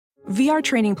VR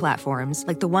training platforms,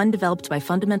 like the one developed by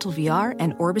Fundamental VR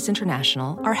and Orbis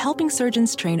International, are helping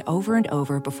surgeons train over and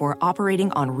over before operating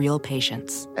on real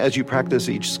patients. As you practice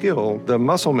each skill, the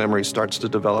muscle memory starts to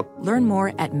develop. Learn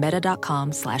more at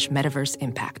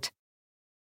meta.com/metaverseimpact.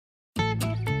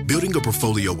 Building a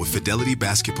portfolio with Fidelity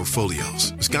Basket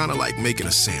Portfolios is kind of like making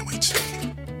a sandwich.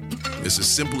 It's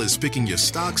as simple as picking your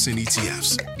stocks and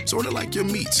ETFs, sort of like your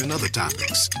meats and other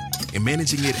toppings, and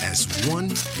managing it as one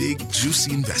big,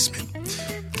 juicy investment.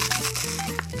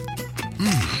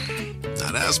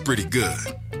 Now that's pretty good.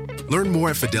 Learn more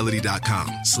at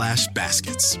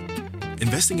fidelity.com/baskets.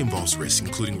 Investing involves risk,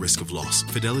 including risk of loss.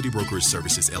 Fidelity Brokerage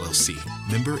Services, LLC.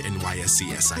 Member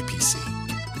NYSE SIPC.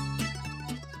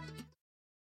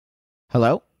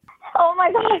 Hello? Oh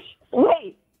my gosh.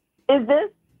 Wait, is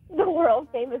this the world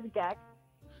famous Geck?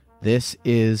 This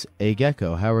is a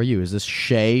gecko. How are you? Is this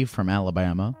Shay from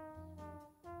Alabama?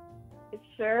 It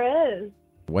sure is.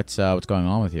 What's going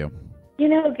on with you? You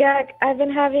know, Geck, I've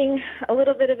been having a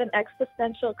little bit of an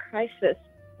existential crisis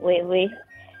lately.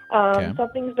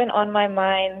 Something's been on my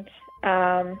mind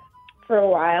for a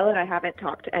while, and I haven't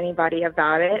talked to anybody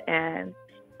about it, and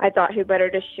I thought who better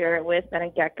to share it with than a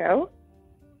gecko.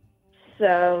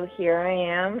 So here I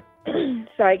am.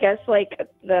 So I guess, like,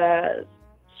 the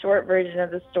short version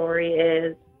of the story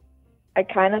is I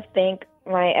kind of think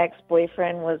my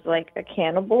ex-boyfriend was, like, a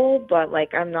cannibal, but,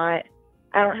 like, I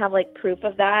don't have, like, proof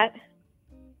of that.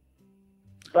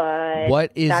 But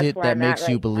what is it that I'm makes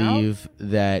you right believe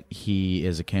that he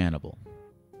is a cannibal?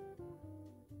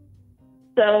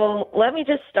 So let me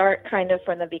just start kind of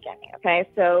from the beginning, okay?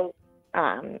 So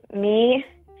me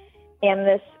and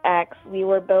this ex,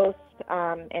 we're both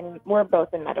in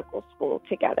medical school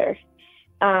together.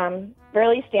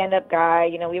 Really stand-up guy.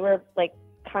 You know, we were, like,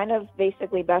 kind of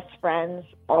basically best friends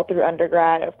all through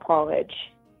undergrad of college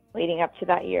leading up to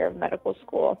that year of medical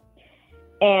school.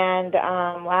 And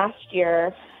last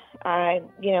year,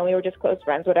 we were just close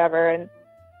friends, whatever. And,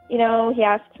 you know, he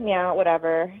asked me out,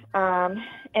 whatever.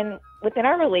 And within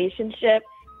our relationship,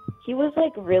 he was,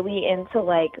 like, really into,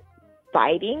 like,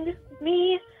 biting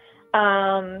me.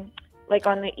 Like,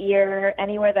 on the ear,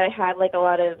 anywhere that I had, like, a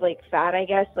lot of, like, fat, I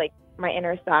guess, like, my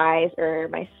inner thighs or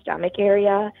my stomach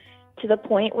area, to the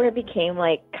point where it became,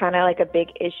 like, kind of, like, a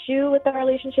big issue with our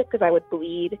relationship because I would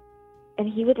bleed. And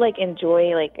he would, like,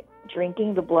 enjoy, like,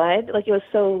 drinking the blood. Like, it was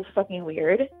so fucking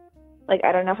weird. Like,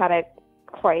 I don't know how to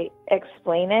quite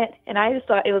explain it. And I just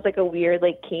thought it was, like, a weird,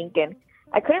 like, kink. And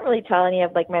I couldn't really tell any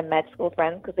of, like, my med school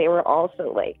friends because they were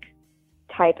also, like,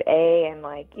 type A and,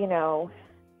 like, you know,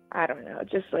 I don't know,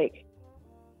 just, like,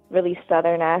 really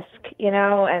Southern-esque, you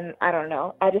know? And I don't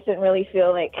know. I just didn't really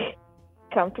feel, like,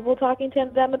 comfortable talking to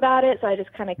them about it. So I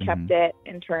just kind of kept it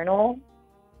internal.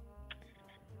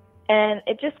 And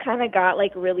it just kind of got,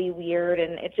 like, really weird,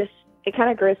 and it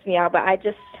kind of grossed me out. But I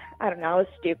don't know, I was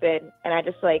stupid, and I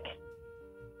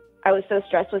was so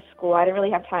stressed with school, I didn't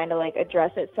really have time to, like,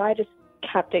 address it, so I just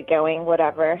kept it going,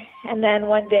 whatever. And then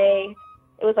one day,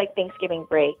 it was, like, Thanksgiving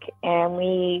break, and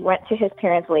we went to his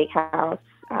parents' lake house,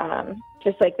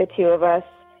 just, like, the two of us,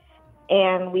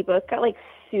 and we both got, like,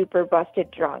 super busted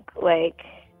drunk. Like,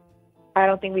 I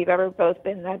don't think we've ever both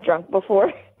been that drunk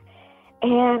before.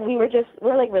 And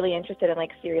we're like really interested in,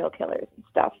 like, serial killers and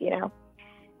stuff, you know?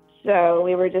 So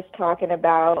we were just talking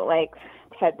about, like,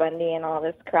 Ted Bundy and all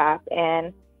this crap.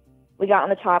 And we got on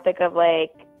the topic of,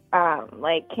 like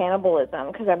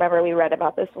cannibalism. Because I remember we read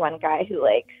about this one guy who,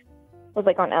 like, was,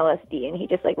 like, on LSD and he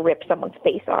just, like, ripped someone's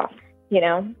face off, you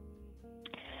know?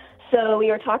 So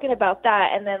we were talking about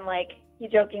that. And then, like, I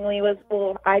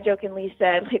jokingly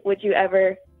said, like, would you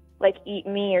ever, like, eat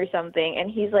me or something?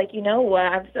 And he's like, you know what,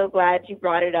 I'm so glad you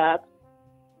brought it up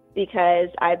because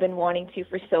I've been wanting to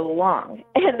for so long.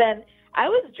 And then I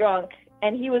was drunk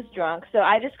and he was drunk, so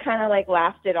I just kind of, like,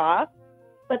 laughed it off.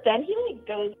 But then he, like,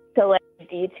 goes to, like,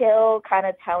 detail, kind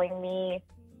of telling me,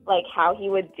 like, how he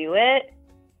would do it.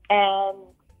 And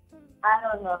I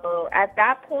don't know, at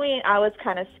that point I was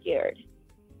kind of scared.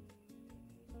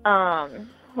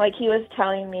 Like, he was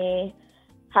telling me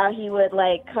how he would,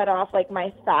 like, cut off, like,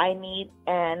 my thigh meat,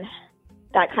 and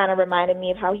that kind of reminded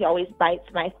me of how he always bites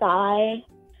my thigh.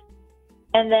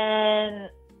 And then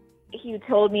he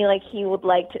told me, like, he would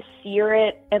like to sear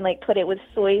it and, like, put it with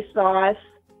soy sauce.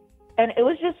 And it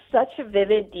was just such a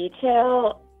vivid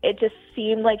detail. It just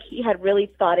seemed like he had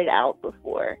really thought it out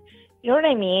before. You know what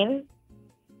I mean?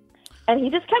 And he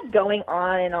just kept going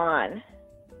on and on.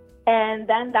 And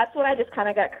then that's when I just kind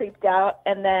of got creeped out.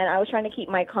 And then I was trying to keep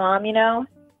my calm, you know?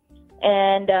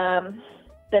 And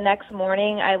the next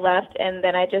morning I left, and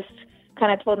then I just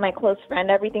kind of told my close friend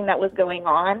everything that was going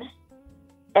on.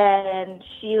 and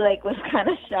she like was kind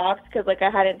of shocked because like I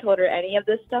hadn't told her any of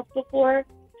this stuff before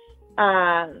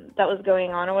that was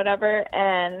going on or whatever.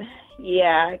 And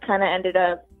yeah, I kind of ended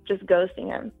up just ghosting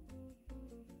him.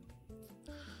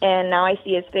 And now I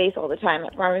see his face all the time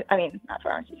at not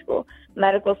pharmacy school,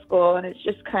 medical school, and it's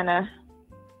just kind of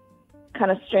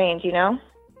strange, you know?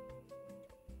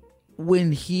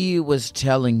 When he was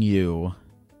telling you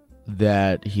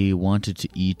that he wanted to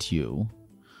eat you,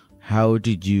 how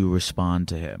did you respond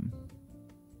to him?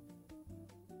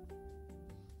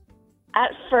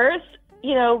 At first,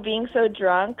 you know, being so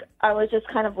drunk, I was just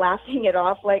kind of laughing it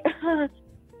off, like,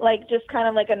 like just kind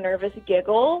of like a nervous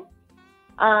giggle.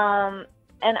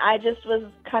 And I just was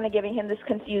kind of giving him this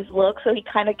confused look, so he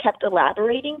kind of kept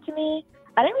elaborating to me.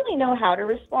 I didn't really know how to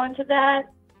respond to that.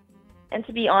 And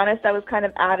to be honest, I was kind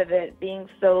of out of it, being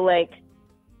so, like,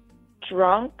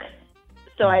 drunk.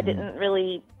 So I didn't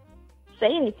really say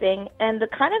anything. And the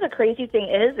crazy thing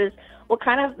is what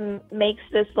kind of makes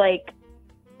this, like,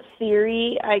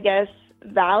 theory, I guess,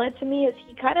 valid to me is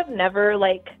he kind of never,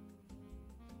 like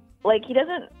he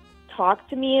doesn't talk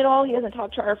to me at all. He doesn't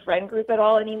talk to our friend group at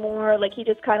all anymore. Like, he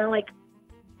just kind of, like,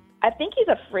 I think he's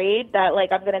afraid that,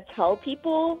 like, I'm going to tell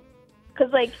people.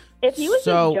 Because, like, if he was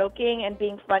just joking and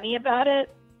being funny about it,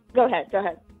 go ahead.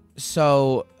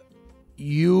 So,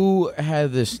 you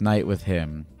had this night with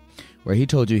him where he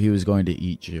told you he was going to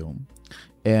eat you.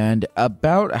 And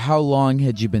about how long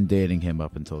had you been dating him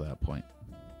up until that point?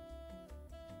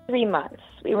 3 months.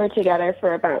 We were together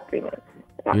for about 3 months.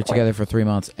 You were together for 3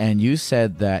 months, and you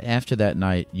said that after that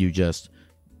night, you just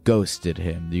ghosted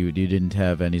him. You didn't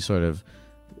have any sort of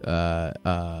when's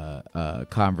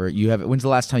the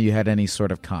last time you had any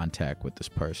sort of contact with this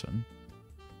person?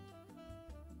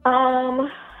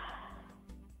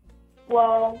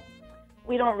 Well,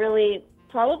 we don't really,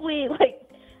 probably, like,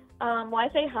 well, I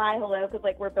say hi, hello, because,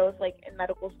 like, we're both, like, in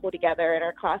medical school together, and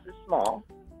our class is small.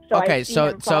 So okay,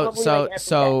 so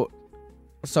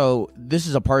this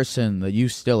is a person that you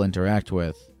still interact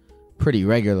with pretty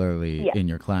regularly in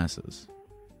your classes.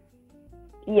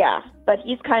 Yeah, but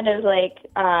he's kind of, like,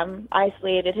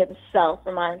 isolated himself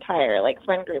from our entire, like,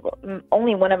 friend group.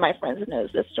 Only one of my friends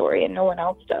knows this story, and no one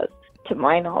else does, to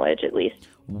my knowledge, at least.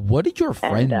 What did your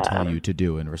friend tell you to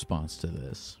do in response to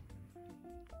this?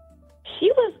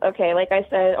 She was, okay, like I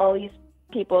said, all these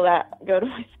people that go to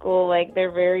my school, like,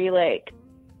 they're very, like,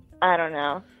 I don't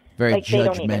know. Very like,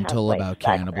 judgmental have, about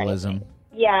cannibalism.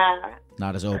 Yeah.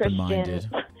 Not as open-minded.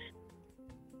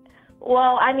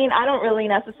 Well, I mean, I don't really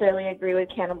necessarily agree with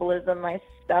cannibalism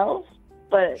myself,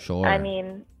 but sure. I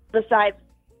mean, besides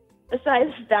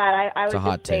that, I would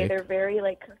just say they're very,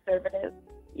 like, conservative.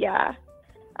 Yeah.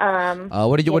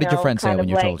 What did your friend say when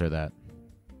you told her that?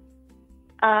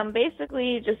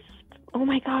 Basically, just, oh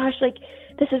my gosh, like,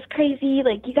 this is crazy.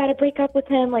 Like, you got to break up with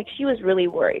him. Like, she was really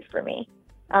worried for me.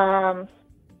 So,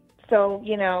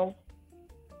 you know,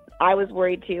 I was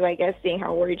worried too, I guess, seeing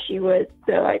how worried she was.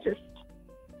 So I just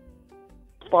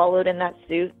followed in that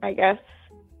suit, I guess.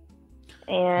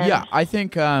 And yeah, I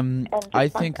think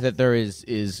that there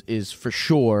is for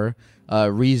sure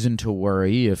reason to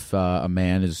worry if a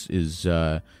man is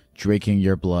drinking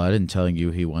your blood and telling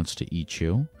you he wants to eat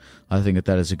you. I think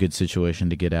that is a good situation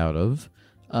to get out of.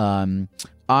 I'm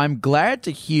glad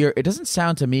to hear. It doesn't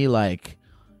sound to me like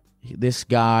this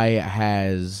guy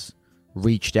has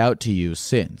reached out to you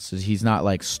since. He's not,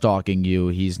 like, stalking you.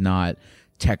 He's not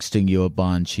texting you a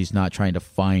bunch. He's not trying to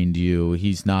find you.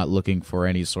 He's not looking for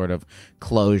any sort of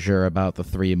closure about the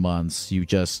 3 months. You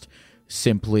just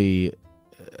simply...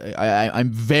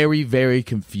 I'm very, very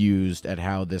confused at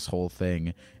how this whole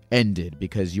thing ended,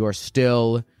 because you're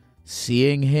still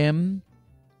seeing him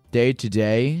day to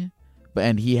day,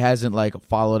 and he hasn't, like,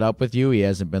 followed up with you. He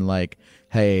hasn't been like,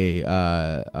 hey,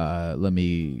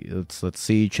 let's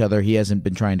see each other. He hasn't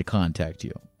been trying to contact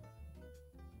you.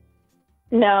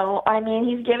 No, I mean,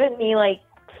 he's given me, like,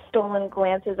 stolen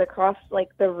glances across,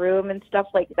 like, the room and stuff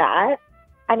like that.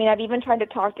 I mean, I've even tried to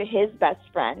talk to his best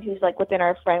friend, who's, like, within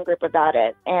our friend group about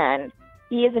it, and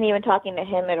he isn't even talking to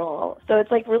him at all. So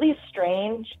it's, like, really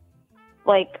strange.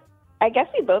 Like, I guess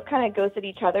we both kind of ghosted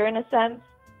each other in a sense.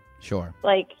 Sure.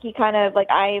 Like, he kind of, like,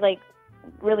 I, like,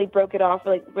 really broke it off,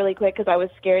 like, really quick because I was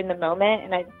scared in the moment,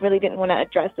 and I really didn't want to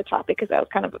address the topic because I was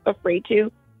kind of afraid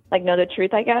to, like, know the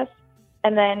truth, I guess.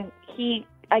 And then he,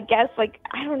 I guess, like,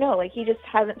 I don't know, like, he just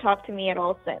hasn't talked to me at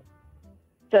all since.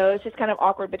 So it's just kind of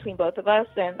awkward between both of us,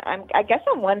 and I guess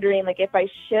I'm wondering, like, if I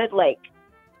should, like,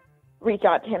 reach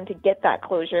out to him to get that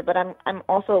closure, but I'm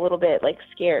also a little bit, like,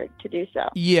 scared to do so.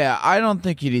 Yeah, I don't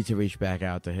think you need to reach back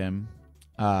out to him.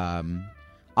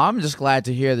 I'm just glad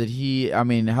to hear that he, I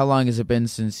mean, how long has it been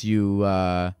since you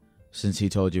since he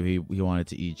told you he wanted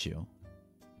to eat you?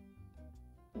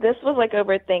 This was like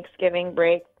over Thanksgiving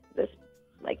break this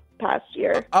like past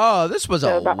year. Oh, this was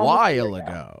So a about almost a year while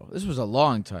ago. This was a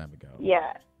long time ago.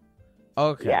 Yeah.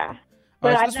 Okay. Yeah. All But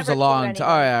right, so I've this was never a long told time.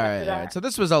 All right, anyone all right, after all right. that. So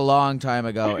this was a long time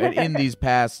ago, and in these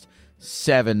past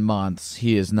 7 months,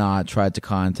 he has not tried to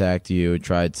contact you,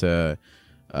 tried to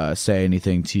say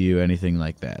anything to you, anything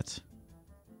like that.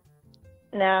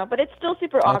 No, but it's still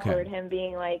super awkward him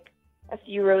being like a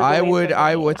few rows away from me in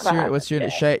class. What's your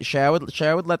Shay, I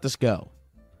would let this go.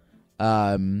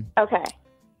 Okay.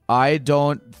 I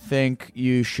don't think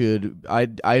you should. I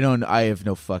have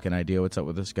no fucking idea what's up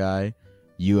with this guy.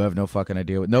 You have no fucking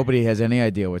idea. Nobody has any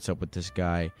idea what's up with this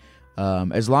guy.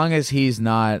 As long as he's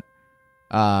not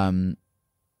trying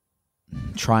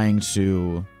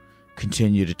to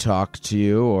continue to talk to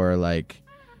you or like,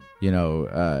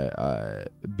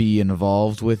 be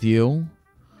involved with you,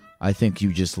 I think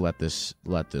you just let this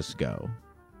go.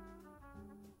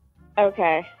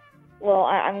 Okay. Well,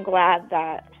 I'm glad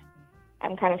that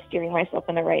I'm kind of steering myself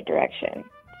in the right direction.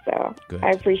 So Good. I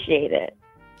appreciate it.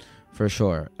 For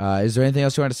sure. Is there anything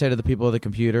else you want to say to the people of the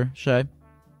computer, Shay?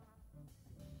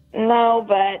 No,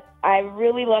 but I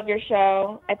really love your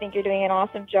show. I think you're doing an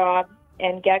awesome job.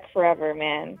 And Geck forever,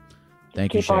 man.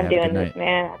 Thank you, Keep Shay. on Have a doing good this, night.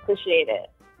 man. I appreciate it.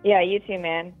 Yeah, you too,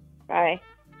 man. Bye.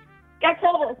 Geck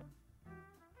forever.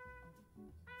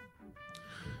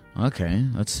 Okay,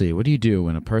 let's see. What do you do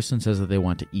when a person says that they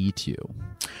want to eat you?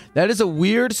 That is a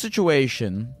weird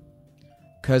situation,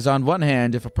 because on one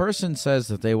hand, if a person says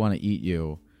that they want to eat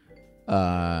you,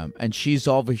 and she's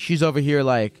over here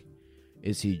like,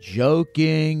 is he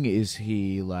joking? Is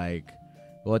he like,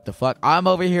 what the fuck? I'm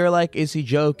over here like, is he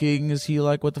joking? Is he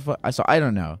like, what the fuck? So I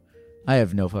don't know. I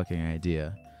have no fucking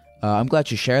idea. I'm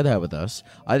glad you shared that with us.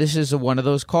 This is one of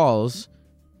those calls,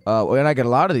 and I get a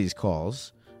lot of these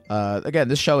calls. Again,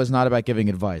 this show is not about giving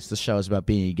advice. This show is about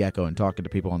being a gecko and talking to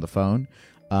people on the phone.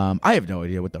 I have no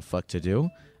idea what the fuck to do.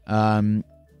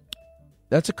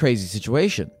 That's a crazy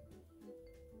situation.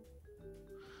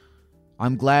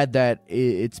 I'm glad that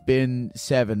it's been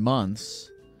 7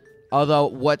 months. Although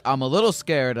what I'm a little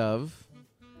scared of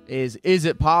is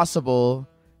it possible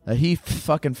that he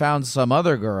fucking found some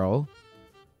other girl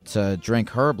to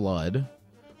drink her blood,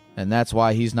 and that's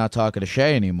why he's not talking to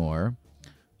Shay anymore.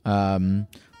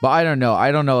 But I don't know.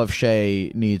 I don't know if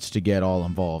Shay needs to get all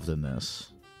involved in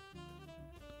this.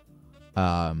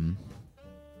 And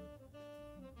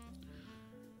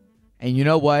you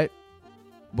know what?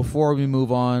 Before we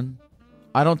move on,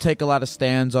 I don't take a lot of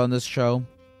stands on this show.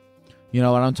 I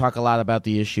don't talk a lot about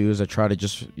the issues. I try to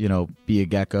just, be a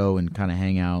gecko and kind of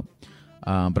hang out.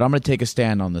 But I'm going to take a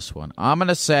stand on this one. I'm going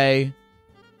to say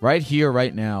right here,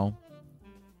 right now,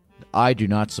 I do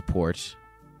not support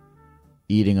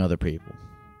eating other people.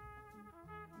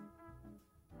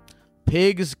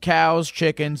 Pigs, cows,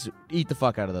 chickens, eat the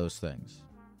fuck out of those things.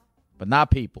 But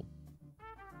not people.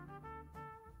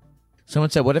 Someone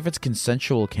said, what if it's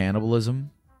consensual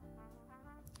cannibalism?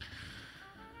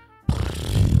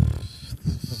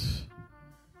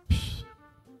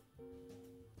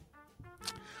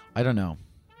 I don't know.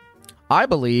 I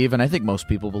believe, and I think most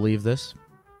people believe this,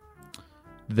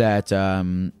 that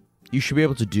you should be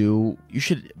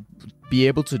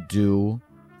able to do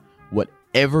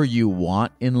whatever you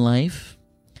want in life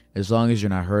as long as you're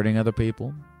not hurting other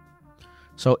people.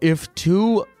 So if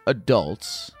two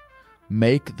adults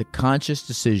make the conscious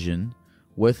decision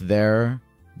with their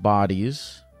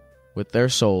bodies, with their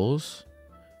souls,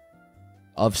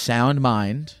 of sound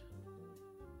mind,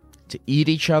 to eat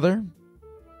each other,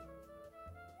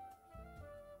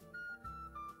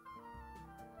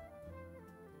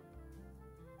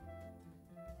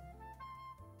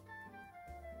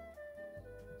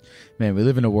 man, we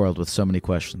live in a world with so many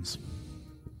questions.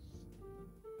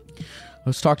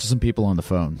 Let's talk to some people on the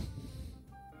phone.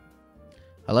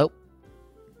 Hello?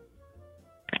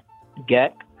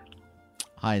 Geck?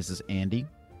 Hi, is this Andy?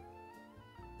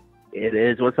 It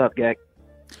is. What's up, Geck?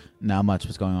 Not much.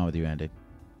 What's going on with you, Andy?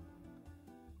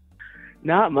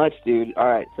 Not much, dude. All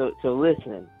right, so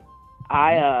listen.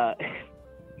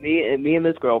 Me and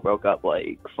this girl broke up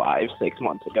like 5-6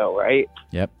 months ago, right?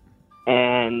 Yep.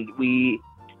 And we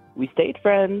stayed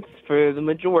friends for the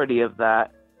majority of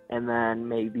that, and then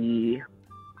maybe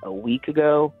a week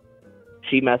ago,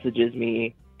 she messages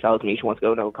me, tells me she wants to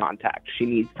go no contact. She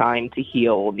needs time to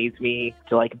heal, needs me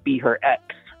to like be her ex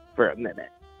for a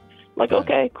minute. I'm like,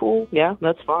 okay, cool, yeah,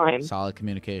 that's fine. Solid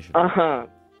communication.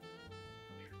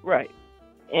 Right.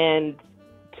 And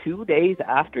 2 days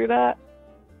after that,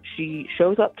 she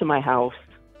shows up to my house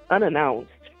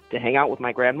unannounced to hang out with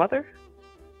my grandmother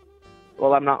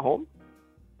while I'm not home.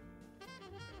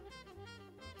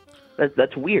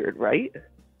 That's weird, right?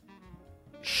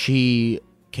 She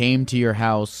came to your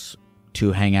house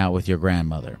to hang out with your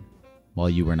grandmother while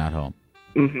you were not home.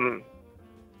 Mm-hmm.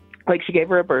 Like, she gave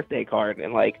her a birthday card,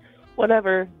 and, like,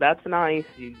 whatever, that's nice.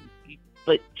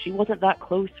 But she wasn't that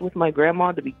close with my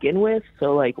grandma to begin with,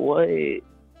 so, like, what?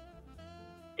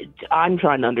 I'm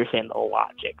trying to understand the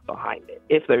logic behind it,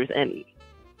 if there's any.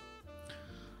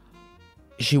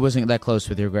 She wasn't that close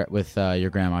with your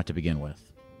grandma to begin with.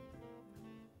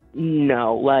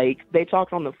 No, like, they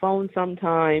talked on the phone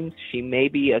sometimes. She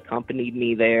maybe accompanied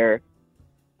me there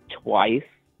twice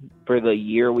for the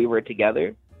year we were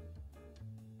together.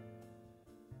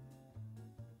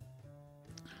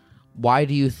 Why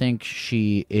do you think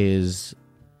she is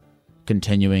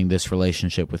continuing this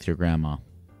relationship with your grandma?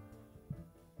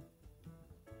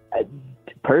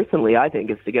 Personally, I think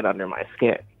it's to get under my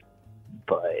skin.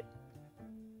 But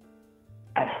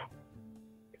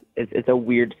it's a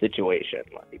weird situation.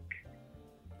 Like,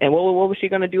 and what was she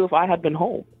going to do if I had been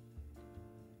home?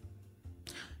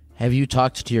 Have you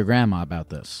talked to your grandma about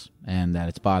this and that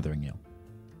it's bothering you?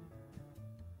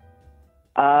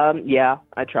 Yeah,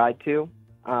 I tried to.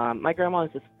 My grandma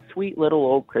is a sweet little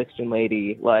old Christian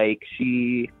lady. Like,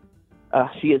 she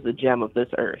is the gem of this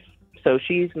earth. So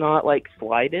she's not, like,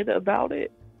 slighted about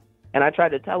it. And I tried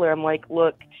to tell her, I'm like,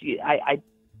 look,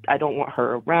 I don't want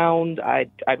her around.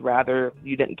 I'd rather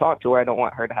you didn't talk to her. I don't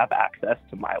want her to have access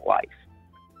to my life.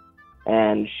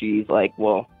 And she's like,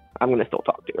 well, I'm going to still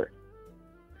talk to her.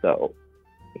 So,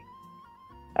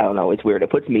 I don't know. It's weird.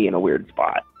 It puts me in a weird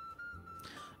spot.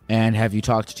 And have you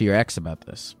talked to your ex about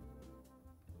this?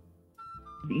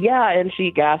 Yeah, and she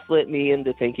gaslit me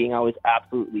into thinking I was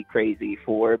absolutely crazy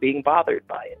for being bothered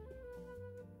by it.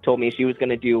 Told me she was going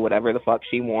to do whatever the fuck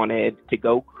she wanted, to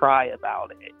go cry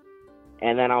about it.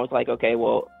 And then I was like, okay,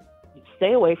 well,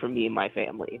 stay away from me and my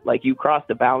family. Like, you crossed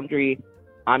the boundary.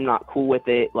 I'm not cool with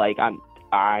it. Like, I'm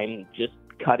just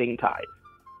cutting ties.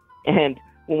 And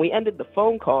when we ended the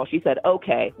phone call, she said,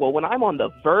 okay, well, when I'm on the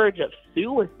verge of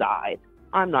suicide,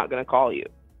 I'm not going to call you.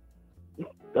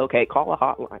 Okay, call a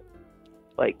hotline.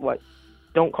 Like, what?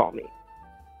 Don't call me.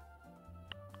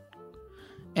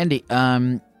 Andy,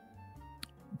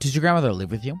 does your grandmother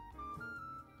live with you?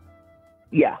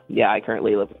 Yeah, I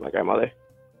currently live with my grandmother.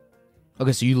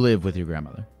 Okay, so you live with your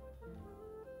grandmother?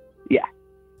 Yeah.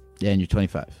 Yeah, and you're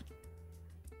 25?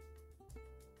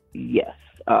 Yes.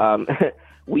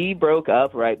 We broke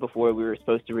up right before we were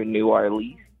supposed to renew our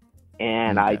lease,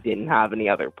 and okay. I didn't have any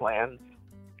other plans.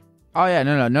 Oh, yeah,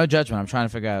 no judgment. I'm trying to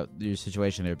figure out your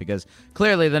situation here, because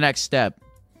clearly the next step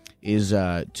is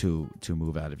to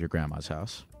move out of your grandma's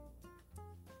house.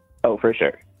 Oh, for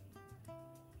sure.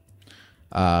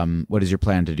 What is your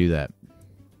plan to do that?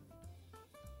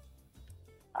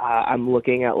 I'm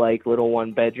looking at, like, little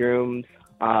one-bedrooms.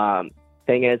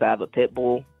 Thing is, I have a pit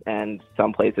bull, and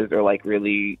some places are, like,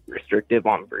 really restrictive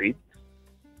on breeds.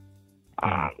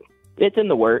 It's in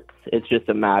the works. It's just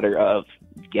a matter of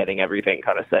getting everything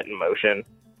kind of set in motion.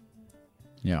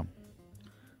 Yeah.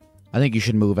 I think you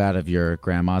should move out of your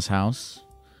grandma's house.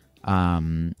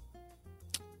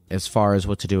 As far as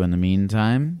what to do in the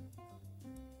meantime,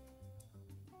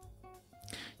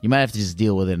 you might have to just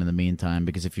deal with it in the meantime,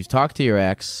 because if you've talked to your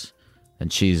ex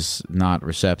and she's not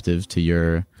receptive to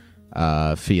your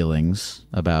feelings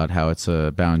about how it's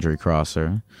a boundary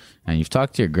crosser, and you've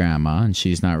talked to your grandma and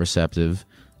she's not receptive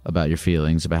about your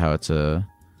feelings about how it's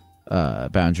a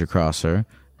boundary crosser,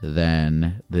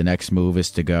 then the next move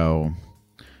is to go,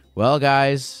 well,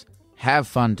 guys, have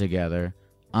fun together.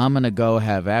 I'm going to go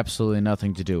have absolutely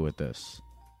nothing to do with this.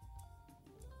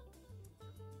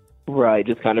 Right,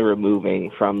 just kind of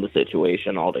removing from the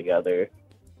situation altogether.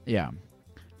 Yeah.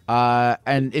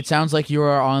 And it sounds like you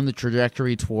are on the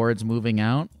trajectory towards moving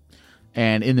out.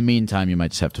 And in the meantime, you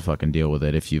might just have to fucking deal with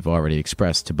it if you've already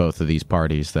expressed to both of these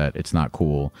parties that it's not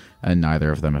cool, and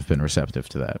neither of them have been receptive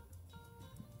to that.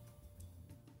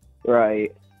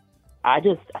 Right. I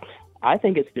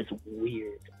think it's just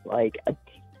weird. Like,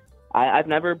 I've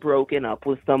never broken up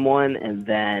with someone and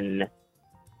then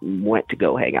went to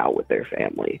go hang out with their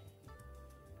family.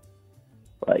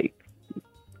 Like,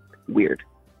 weird.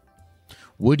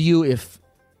 Would you if,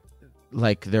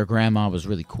 like, their grandma was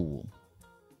really cool?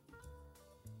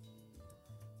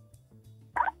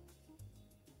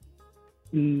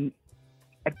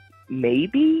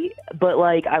 Maybe, but,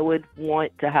 like, I would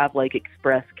want to have, like,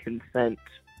 express consent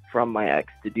from my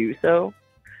ex to do so.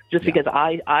 Just because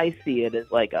I see it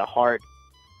as, like, a hard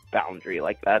boundary.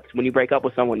 Like, that's when you break up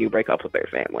with someone, you break up with their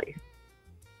family.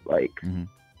 Like... Mm-hmm.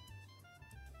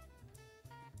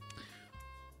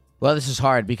 Well, this is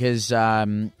hard because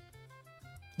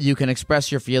you can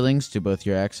express your feelings to both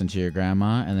your ex and to your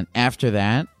grandma, and then after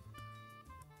that,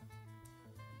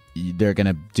 they're going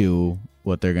to do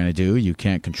what they're going to do. You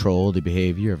can't control the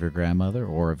behavior of your grandmother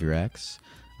or of your ex,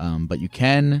 but you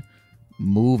can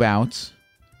move out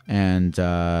and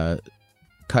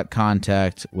cut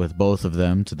contact with both of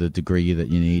them to the degree that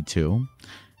you need to,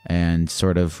 and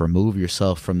sort of remove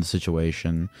yourself from the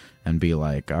situation and be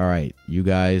like, all right, you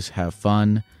guys have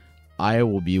fun. I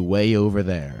will be way over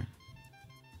there.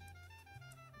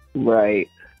 Right.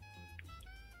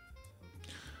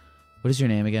 What is your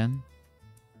name again?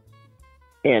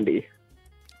 Andy.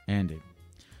 Andy.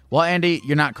 Well, Andy,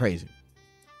 you're not crazy.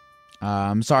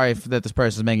 I'm sorry that this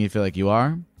person is making you feel like you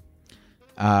are.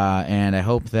 And I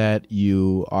hope that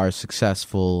you are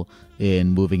successful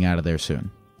in moving out of there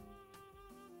soon.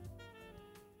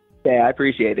 Yeah, I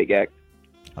appreciate it, Gek.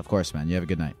 Of course, man. You have a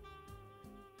good night.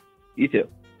 You too.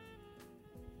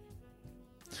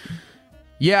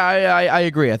 Yeah, I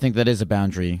agree. I think that is a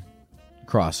boundary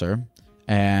crosser.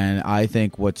 And I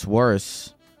think what's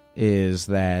worse is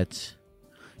that,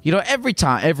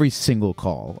 every single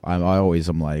call, I always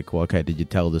am like, well, okay, did you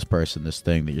tell this person this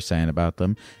thing that you're saying about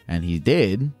them? And he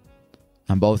did.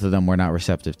 And both of them were not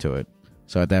receptive to it.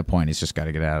 So at that point, he's just got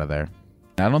to get out of there.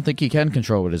 I don't think he can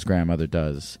control what his grandmother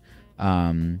does.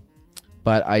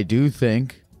 But I do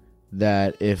think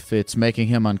that if it's making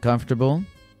him uncomfortable,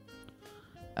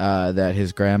 that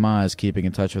his grandma is keeping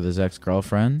in touch with his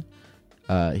ex-girlfriend,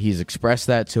 he's expressed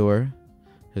that to her.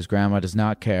 His grandma does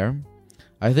not care.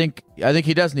 I think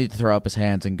he does need to throw up his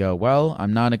hands and go, well,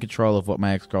 I'm not in control of what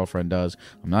my ex-girlfriend does.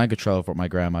 I'm not in control of what my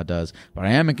grandma does. But I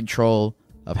am in control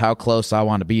of how close I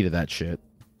want to be to that shit.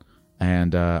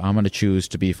 And I'm going to choose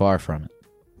to be far from it.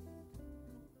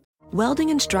 Welding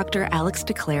instructor Alex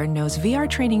DeClaire knows VR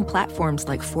training platforms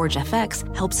like Forge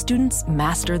FX help students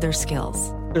master their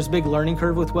skills. There's a big learning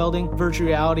curve with welding. Virtual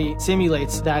reality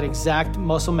simulates that exact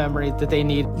muscle memory that they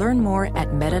need. Learn more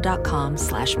at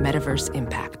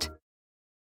meta.com/metaverseimpact.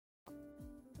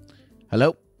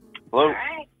 Hello. Hello.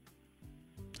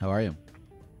 How are you?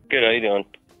 Good. How you doing?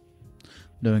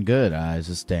 Doing good. Is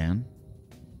this Dan?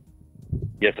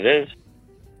 Yes, it is.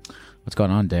 What's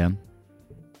going on, Dan?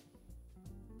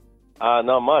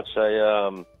 Not much.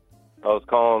 I was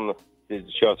calling.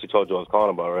 She obviously told you I was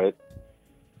calling about, right?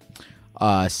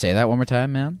 Say that one more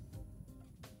time, man.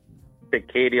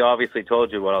 Katie obviously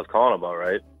told you what I was calling about,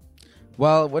 right?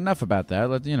 Well, enough about that.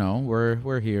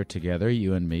 We're here together,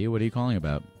 you and me. What are you calling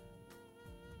about?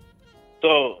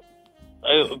 So,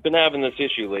 I've been having this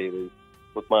issue lately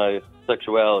with my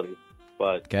sexuality,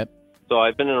 but okay. So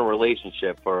I've been in a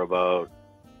relationship for about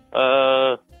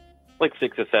like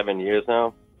 6 or 7 years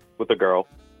now with a girl,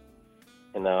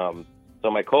 and so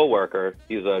my coworker,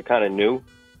 he's kind of new.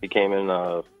 He came in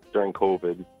during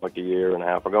COVID, like a year and a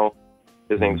half ago.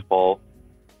 His name's Paul.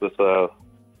 This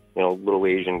little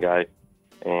Asian guy,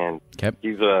 and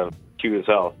he's cute as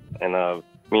hell. And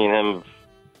me and him,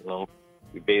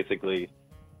 we basically,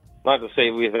 not to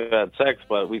say we've had sex,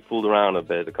 but we fooled around a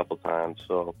bit a couple times.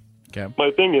 So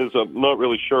my thing is, I'm not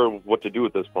really sure what to do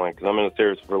at this point because I'm in a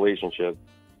serious relationship.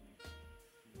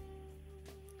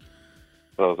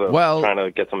 So trying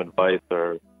to get some advice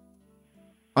or.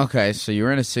 Okay, so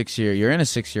you're in a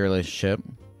 6-year relationship.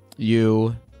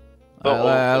 You,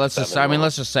 let's just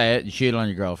say it. You cheated on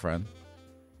your girlfriend.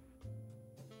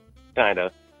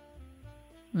 Kinda.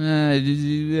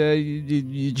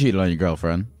 You cheated on your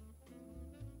girlfriend.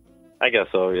 I guess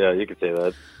so. Yeah, you could say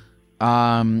that.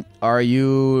 Are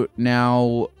you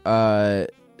now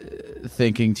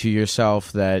thinking to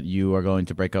yourself that you are going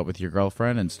to break up with your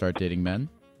girlfriend and start dating men?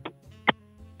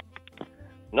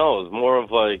 No, it's more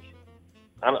of like,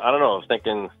 I don't know. I was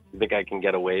thinking, you think I can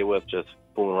get away with just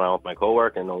fooling around with my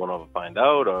coworker and no one will find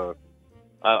out, or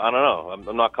I don't know. I'm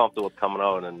not comfortable with coming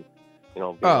out and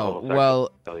being well,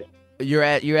 you're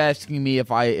asking me if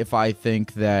I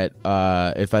think that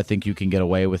if I think you can get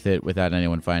away with it without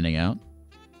anyone finding out.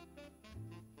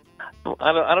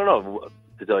 I don't know,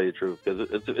 to tell you the truth, because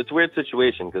it's a weird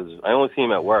situation. Because I only see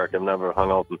him at work. I've never hung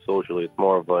out with him socially. It's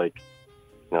more of like,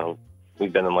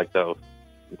 we've been in like the.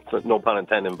 No pun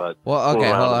intended, but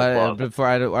before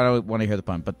I don't want to hear the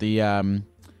pun, but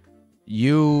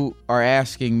you are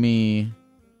asking me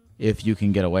if you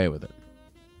can get away with it.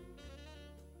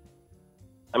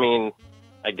 I mean,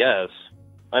 I guess.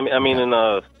 I mean, in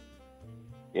a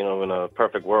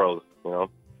perfect world,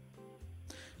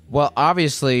 Well,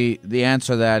 obviously, the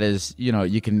answer to that is,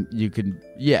 you can,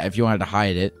 yeah, if you wanted to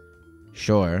hide it,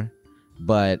 sure,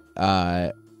 but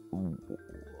are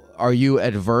you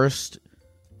adverse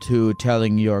to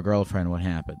telling your girlfriend what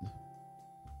happened?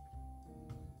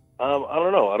 I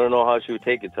don't know. I don't know how she would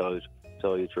take it.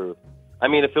 tell you the truth. I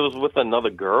mean, if it was with another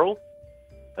girl,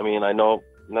 I mean, I know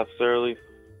necessarily.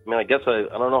 I mean, I guess I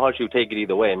don't know how she would take it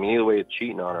either way. I mean, either way, it's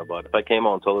cheating on her. But if I came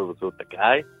out and told her it was with the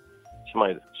guy, she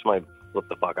might flip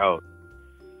the fuck out.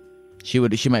 She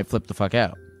might flip the fuck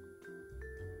out.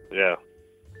 Yeah.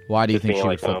 Why do you think she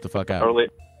would flip the fuck out? Early,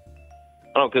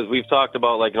 I don't know, because we've talked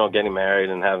about, like, getting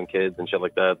married and having kids and shit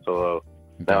like that. So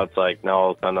now it's like, now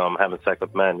all of a sudden I'm having sex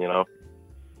with men,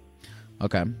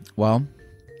 Okay. Well,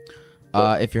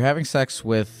 if you're having sex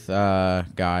with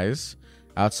guys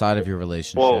outside of your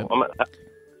relationship... Well,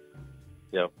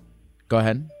 yeah. Go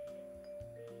ahead.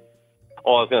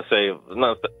 Oh, I was going to say,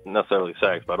 not necessarily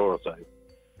sex, but oral sex.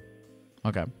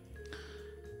 Okay.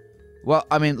 Well,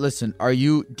 I mean, listen,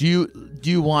 do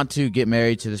you want to get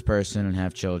married to this person and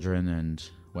have children and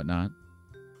whatnot?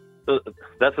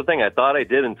 That's the thing. I thought I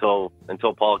did until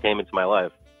Paul came into my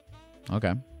life.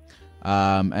 Okay.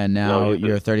 And now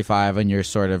you're 35 and you're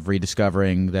sort of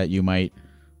rediscovering that you might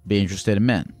be interested in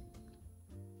men.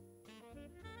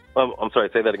 I'm sorry,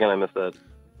 say that again. I missed that.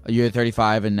 You're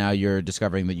 35 and now you're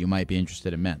discovering that you might be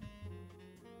interested in men.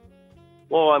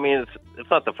 Well, I mean, it's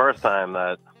not the first time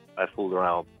that I fooled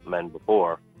around with men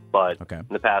before, but in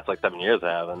the past, 7 years,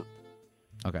 I haven't.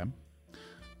 Okay.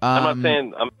 I'm not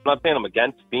saying I'm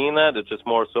against being that. It's just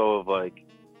more so of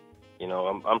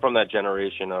I'm from that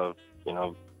generation of, I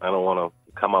don't want to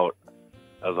come out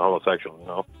as a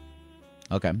homosexual,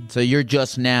 Okay. So you're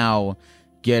just now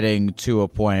getting to a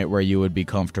point where you would be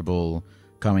comfortable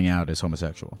coming out as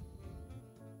homosexual.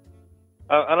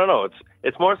 I don't know.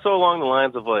 It's more so along the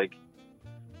lines of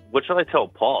what should I tell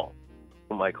Paul,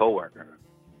 my coworker?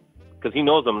 Because he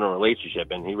knows I'm in a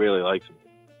relationship and he really likes me.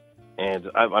 And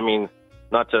I mean,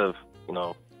 not to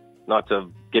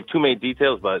give too many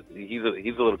details, but he's a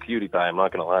little cutie pie. I'm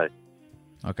not gonna lie.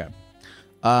 Okay.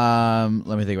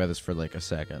 Let me think about this for a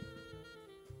second.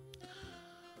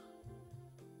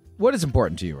 What is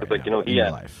important to you right now in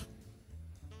your life?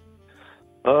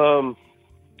 I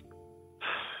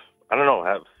don't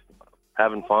know.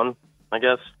 Having fun, I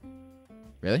guess.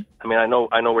 Really? I mean, I know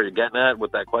where you're getting at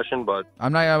with that question, but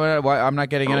I'm not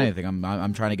getting at anything.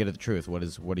 I'm trying to get at the truth. What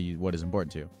is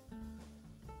important to you?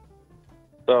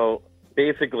 So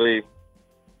basically,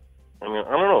 I mean,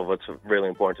 I don't know what's really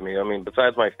important to me. I mean,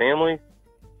 besides my family,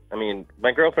 I mean,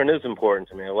 my girlfriend is important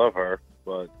to me. I love her,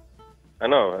 but I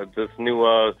know this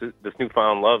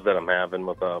newfound love that I'm having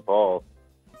with Paul.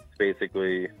 It's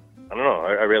basically, I don't know.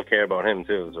 I really care about him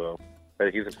too, so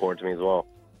he's important to me as well.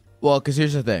 Well, because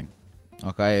here's the thing.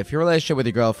 Okay, if your relationship with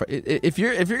your girlfriend, if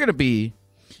you're gonna be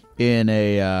in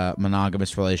a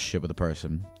monogamous relationship with a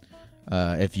person,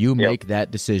 if you make that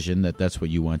decision that that's what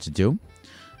you want to do,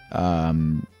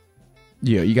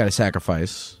 you got to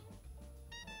sacrifice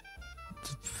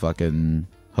fucking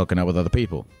hooking up with other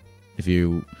people if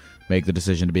you make the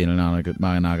decision to be in a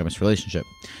monogamous relationship.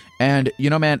 And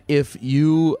man, if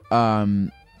you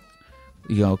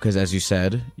because as you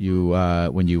said, you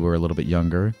when you were a little bit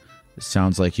younger, it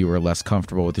sounds like you were less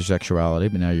comfortable with your sexuality,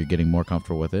 but now you're getting more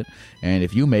comfortable with it. And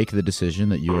if you make the decision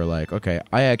that you are like, okay,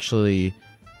 I actually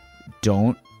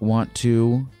don't want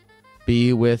to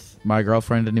be with my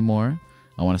girlfriend anymore.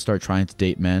 I want to start trying to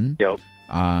date men. Yep.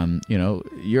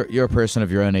 You're a person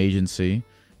of your own agency.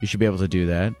 You should be able to do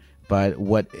that. But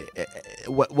what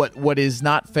is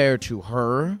not fair to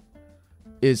her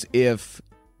is if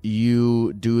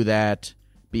you do that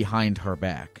behind her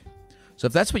back. So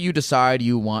if that's what you decide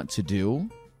you want to do,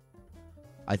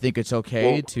 I think it's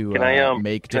okay to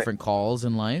make different calls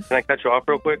in life. Can I cut you off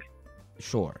real quick?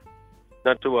 Sure.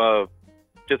 Not to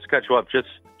just cut you off. Just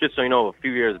so you know, a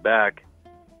few years back,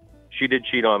 she did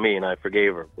cheat on me, and I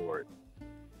forgave her for it.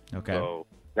 Okay. So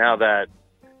now that,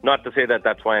 not to say that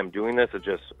that's why I'm doing this, it's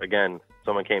just, again,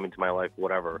 someone came into my life,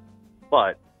 whatever.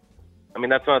 But, I mean,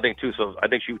 that's another thing, too. So I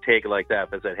think she would take it like that.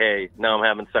 If I said, hey, now I'm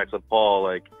having sex with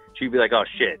Paul, she'd be like, oh,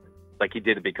 shit. He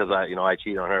did it because I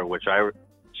cheated on her, which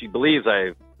she believes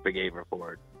I forgave her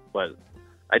for it. But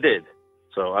I did.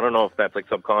 So I don't know if that's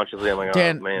subconsciously. I'm like,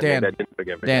 Dan, oh, man, Dan, maybe I didn't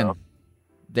forgive her.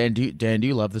 Dan, do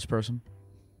you love this person?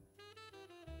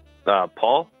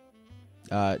 Paul?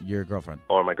 Your girlfriend.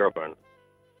 Or my girlfriend.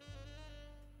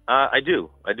 I do.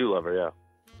 I do love her, yeah.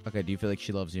 Okay, do you feel like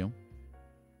she loves you?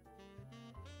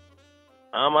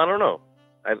 I don't know.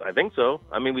 I think so.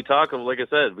 I mean, we talk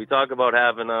about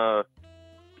having,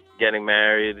 getting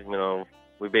married,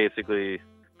 we basically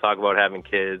talk about having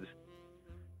kids.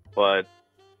 But,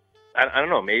 I don't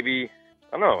know, maybe,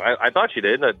 I don't know. I thought she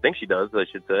did. I think she does, I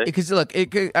should say. Because, look,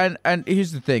 and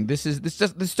here's the thing. This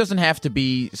doesn't have to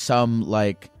be some,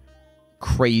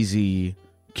 crazy,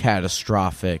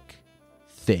 catastrophic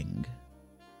thing.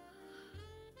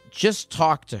 just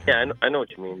talk to her. Yeah, I know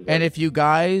what you mean. And if you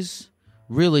guys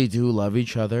really do love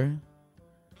each other,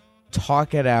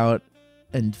 talk it out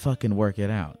and fucking work it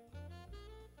out.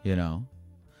 You know.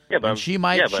 Yeah, but she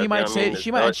might say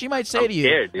to you,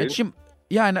 scared, dude.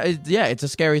 and it's a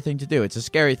scary thing to do. It's a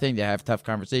scary thing to have tough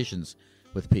conversations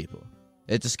with people.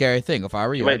 It's a scary thing. If I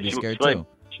were you, I'd be scared too.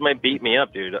 She might beat me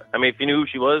up, dude. I mean, if you knew who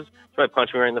she was, she might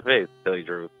punch me right in the face, to tell you the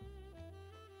truth.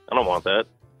 I don't want that.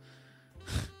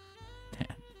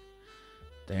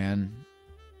 Dan.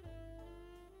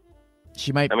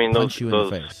 She might punch you in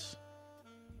the face.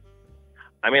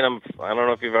 I mean, I don't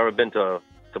know if you've ever been to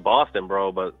Boston,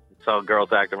 bro, but it's how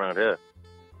girls act around here.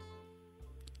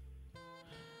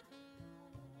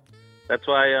 That's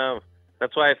why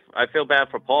I feel bad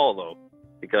for Paul, though,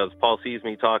 because Paul sees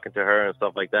me talking to her and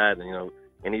stuff like that, and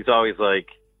and he's always like,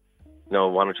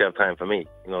 why don't you have time for me?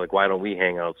 Like, why don't we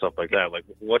hang out, stuff like that. Like,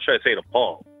 what should I say to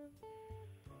Paul?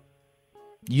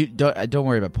 You don't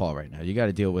worry about Paul right now. You got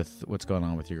to deal with what's going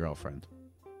on with your girlfriend.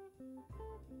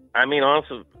 I mean,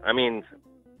 honestly,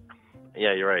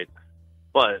 yeah, you're right.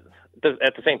 But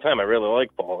at the same time, I really like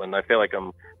Paul, and I feel like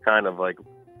I'm kind of like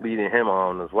leading him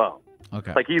on as well.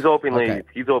 Okay. Like he's openly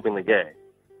gay.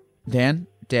 Dan,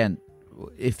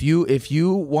 if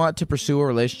you want to pursue a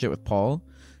relationship with Paul,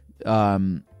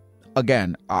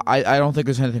 again, I don't think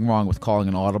there's anything wrong with calling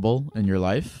an audible in your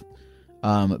life.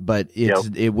 But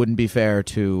it wouldn't be fair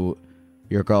to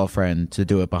your girlfriend to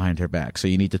do it behind her back. So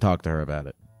you need to talk to her about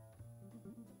it.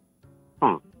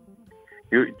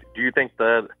 Do you think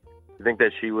that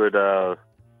she would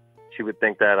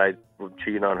think that I would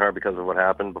cheat on her because of what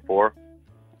happened before?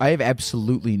 I have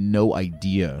absolutely no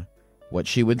idea what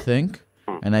she would think,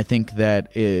 and I think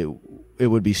that it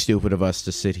would be stupid of us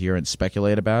to sit here and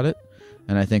speculate about it.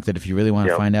 And I think that if you really want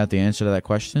to find out the answer to that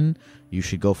question, you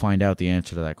should go find out the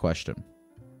answer to that question.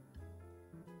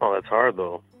 Oh, that's hard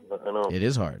though. I know it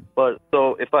is hard. But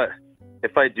so if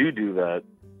I do that,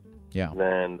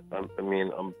 then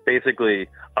I'm basically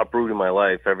uprooting my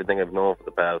life, everything I've known for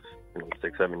the past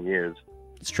 6-7 years.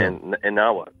 It's true. And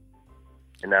now what?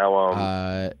 And now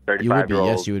I'm 35-year-old.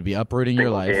 Yes, you would be uprooting your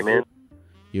life. Gay man.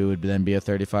 You would then be a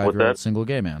 35-year-old single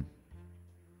gay man.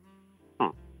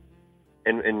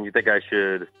 And you think I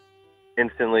should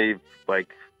instantly,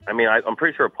 I'm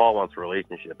pretty sure Paul wants a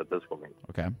relationship at this point.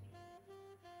 Okay.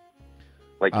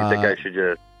 Like, you think I should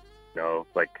just,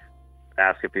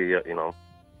 ask if he,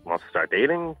 wants to start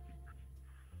dating?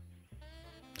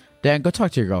 Dan, go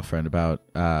talk to your girlfriend about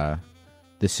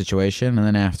this situation, and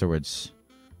then afterwards,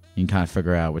 you can kind of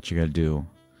figure out what you're going to do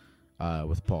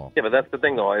with Paul. Yeah, but that's the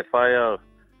thing, though. If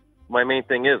my main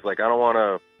thing is, I don't want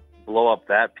to blow up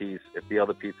that piece if the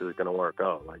other piece is going to work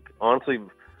out. Like, honestly,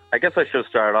 I guess I should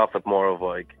start off with more of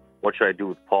what should I do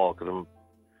with Paul? Because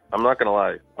I'm not gonna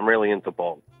lie, I'm really into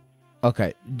Paul.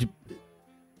 Okay.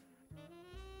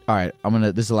 All right,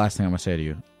 this is the last thing I'm gonna say to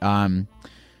you.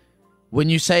 When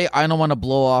you say I don't want to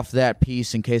blow off that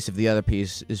piece in case if the other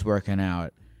piece is working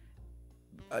out,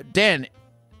 Dan,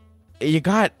 you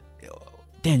got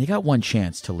one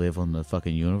chance to live on the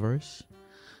fucking universe.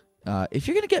 If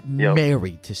you're gonna get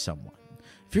married to someone,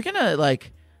 if you're gonna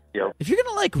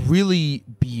really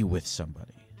be with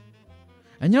somebody,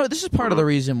 and this is part of the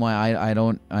reason why I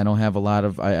don't have a lot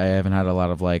of I haven't had a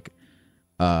lot of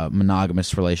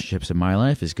monogamous relationships in my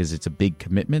life, is because it's a big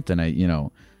commitment,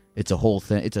 and it's a whole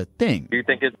thing. It's a thing. Do you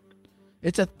think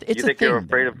it's a thing? You're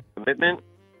afraid of commitment?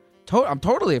 I'm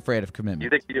totally afraid of commitment. You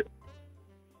think you?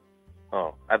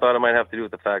 Oh, I thought it might have to do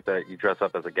with the fact that you dress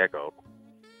up as a gecko.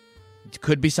 It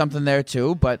could be something there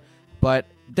too, but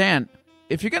Dan,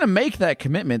 if you're gonna make that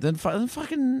commitment, then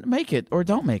fucking make it or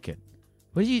don't make it.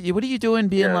 What are you doing?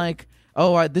 Being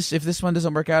if this one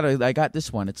doesn't work out, I got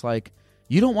this one. It's like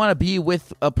you don't want to be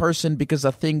with a person because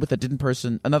a thing with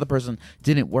another person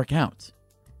didn't work out.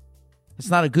 It's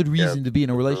not a good reason to be in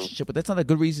a relationship, but that's not a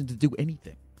good reason to do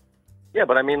anything. Yeah,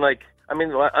 but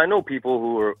I know people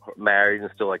who are married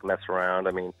and still mess around.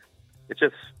 It's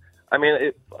just. I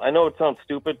know it sounds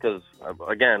stupid because,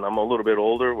 again, I'm a little bit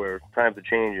older where times are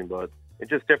changing, but it's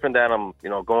just different that I'm,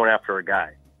 going after a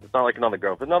guy. It's not like another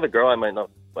girl. If it's another girl,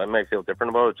 I might feel different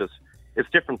about it. It's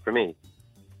different for me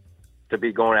to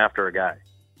be going after a guy.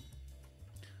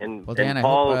 And, well, Dan, and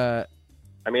Paul, I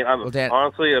hope, Dan,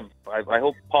 honestly, I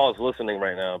hope Paul is listening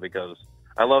right now because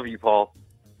I love you, Paul.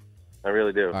 I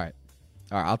really do. All right.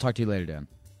 I'll talk to you later, Dan.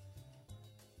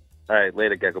 All right.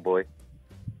 Later, Gecko Boy.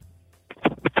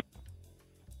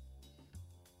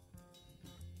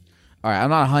 All right,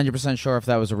 I'm not 100% sure if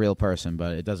that was a real person,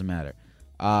 but it doesn't matter.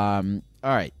 All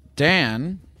right,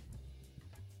 Dan.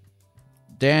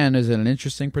 Dan is in an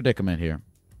interesting predicament here.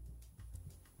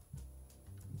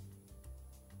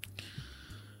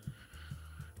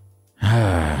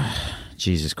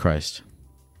 Jesus Christ.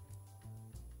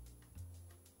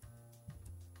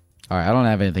 All right, I don't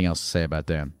have anything else to say about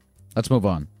Dan. Let's move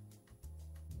on.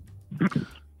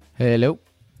 Hello.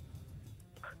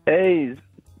 Hey,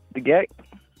 the guy.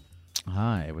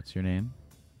 Hi, what's your name?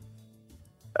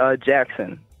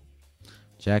 Jackson.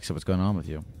 Jackson, what's going on with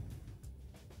you?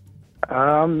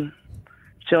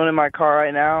 Chilling in my car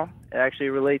right now. It actually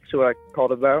relates to what I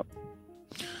called about.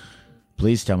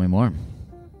 Please tell me more.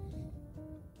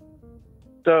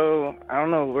 So, I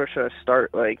don't know, where should I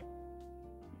start? Like,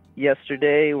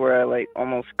 yesterday where I, like,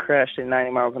 almost crashed at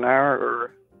 90 miles an hour,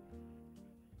 or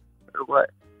what?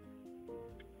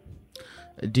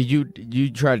 Did you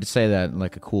try to say that in,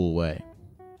 like, a cool way?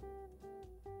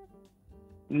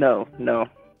 No.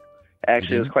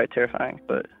 Actually, it was quite terrifying,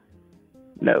 but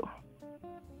no.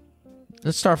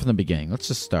 Let's start from the beginning. Let's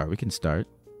just start. We can start.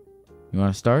 You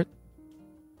want to start?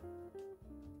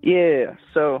 Yeah,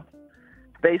 so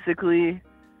basically,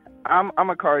 I'm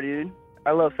a car dude.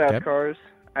 I love fast cars.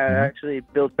 I actually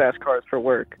build fast cars for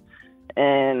work.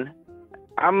 And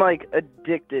I'm, like,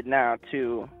 addicted now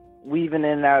to weaving in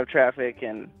and out of traffic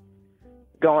and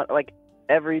going, like,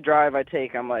 every drive I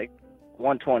take, I'm, like,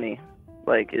 120,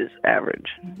 like, is average.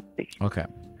 Okay.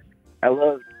 I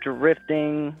love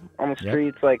drifting on the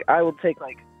streets. Like, I will take,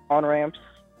 like, on-ramps,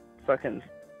 fucking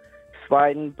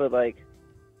sliding, but, like,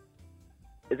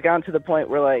 it's gotten to the point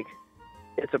where, like,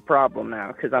 it's a problem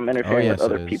now because I'm interfering with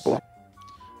other people.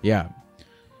 Yeah.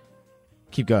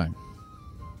 Keep going.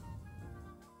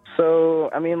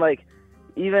 So, I mean, like,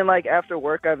 even, like, after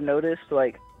work, I've noticed,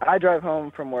 like, I drive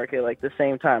home from work at, like, the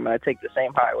same time, and I take the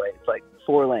same highway. It's, like,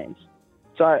 4 lanes.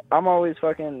 So I'm always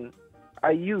fucking...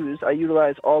 I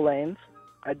utilize all lanes.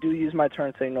 I do use my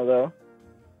turn signal, though.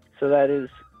 So that is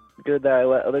good that I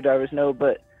let other drivers know.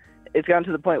 But it's gotten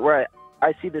to the point where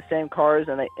I see the same cars,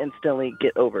 and they instantly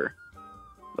get over.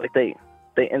 Like, they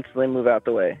instantly move out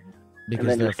the way. Because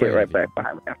and then just get right back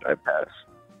behind me after I pass.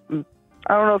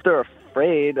 I don't know if they're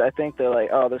afraid. I think they're like,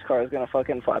 oh, this car is going to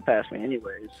fucking fly past me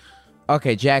anyways.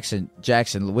 Okay, Jackson,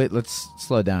 wait, let's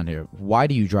slow down here. Why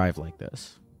do you drive like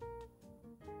this?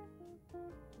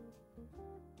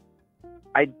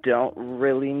 I don't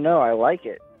really know. I like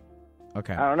it.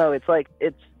 Okay. I don't know. It's like,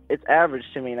 it's average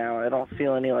to me now. I don't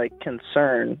feel any, like,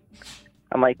 concern.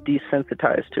 I'm, like,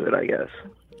 desensitized to it, I guess.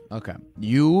 Okay.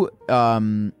 You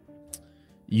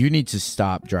need to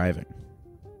stop driving.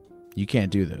 You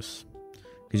can't do this.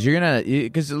 Because you're gonna,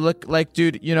 look, like,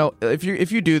 dude, you know,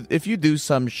 if you do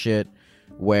some shit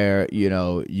where, you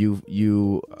know,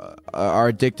 you are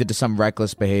addicted to some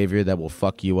reckless behavior that will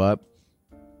fuck you up,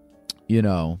 you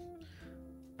know,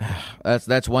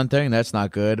 that's one thing. That's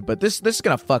not good. But this is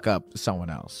gonna fuck up someone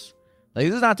else. Like,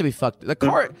 this is not to be fucked. The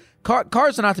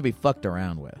cars are not to be fucked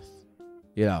around with.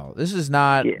 You know, this is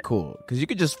not cool because you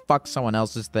could just fuck someone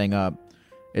else's thing up.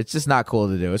 It's just not cool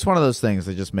to do. It's one of those things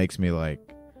that just makes me like,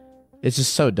 it's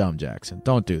just so dumb, Jackson.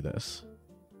 Don't do this.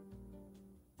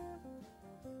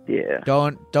 Yeah.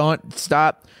 Don't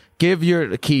stop. Give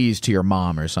your keys to your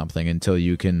mom or something until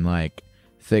you can, like,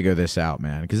 figure this out,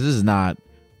 man. Because this is not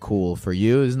cool for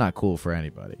you. This is not cool for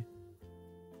anybody.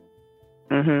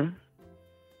 Mm-hmm.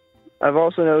 I've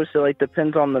also noticed it, like,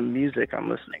 depends on the music I'm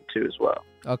listening to as well.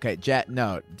 Okay,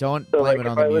 no, don't blame it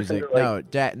on the music.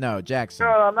 No, Jackson.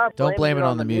 No, I'm not. Don't blame it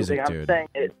on the music, dude.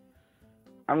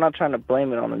 I'm not trying to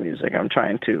blame it on the music. I'm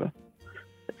trying to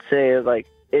say, like,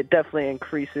 it definitely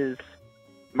increases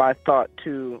my thought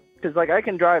too, because, like, I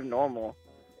can drive normal.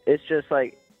 It's just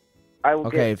like I will.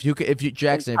 Okay, if you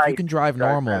Jackson, if you can drive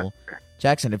normal,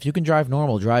 Jackson, if you can drive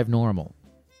normal, drive normal.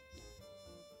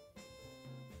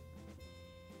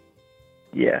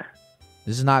 Yeah.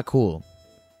 This is not cool.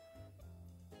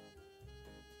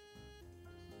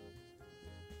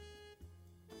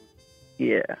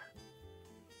 Yeah.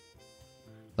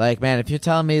 Like, man, if you're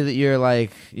telling me that you're,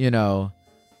 like, you know,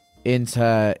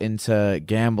 into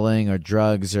gambling or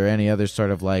drugs or any other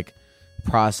sort of, like,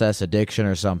 process addiction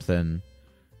or something,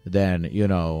 then, you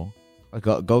know,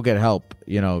 go get help,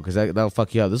 you know, because that'll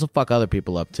fuck you up. This will fuck other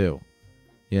people up too,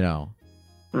 you know.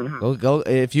 Mm-hmm. Go.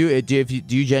 If you do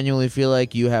you genuinely feel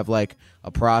like you have, like,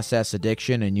 a process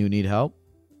addiction and you need help?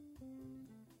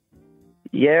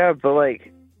 Yeah, but,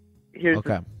 like, here's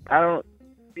okay. I don't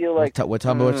feel like. Tell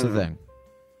me what's the thing.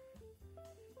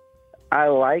 I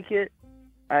like it.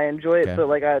 I enjoy it, but,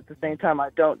 like, at the same time, I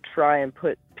don't try and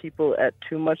put people at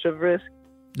too much of risk.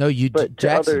 No, but to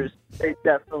Jackson, others, they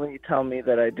definitely tell me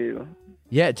that I do.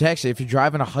 Yeah, Jackson, if you're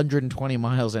driving 120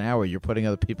 miles an hour, you're putting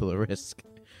other people at risk.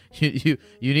 You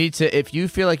need to, if you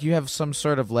feel like you have some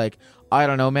sort of, like, I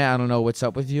don't know, man, I don't know what's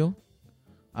up with you.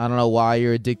 I don't know why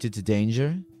you're addicted to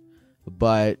danger.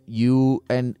 but you,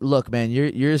 and look, man,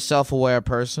 you're a self-aware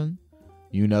person.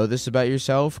 You know this about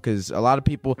yourself, because a lot of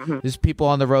people, there's people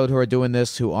on the road who are doing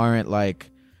this who aren't like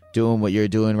doing what you're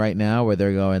doing right now, where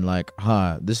they're going like,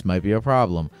 this might be a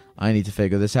problem. I need to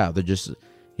figure this out. They're just,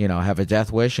 have a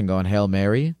death wish and going Hail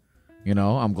Mary.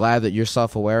 I'm glad that you're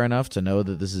self-aware enough to know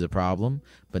that this is a problem.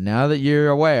 But now that you're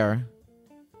aware,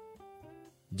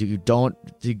 you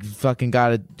fucking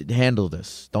gotta handle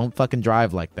this. Don't fucking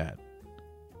drive like that.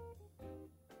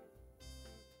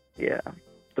 Yeah.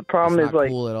 The problem It's is not like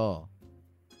cool at all.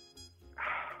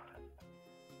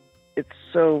 it's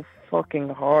so fucking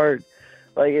hard.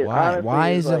 Like it honestly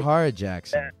Why is it like, hard,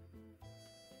 Jackson?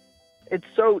 It's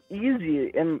so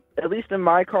easy, and at least in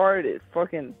my car, it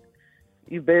fucking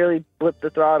you barely blip the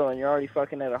throttle and you're already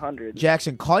fucking at 100.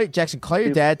 Jackson, call your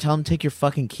dad. Tell him to take your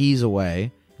fucking keys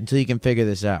away until you can figure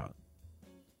this out.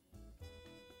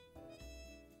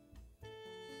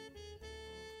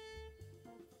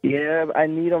 Yeah, I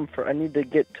need them I need to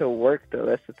get to work though.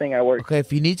 That's the thing. I work. Okay,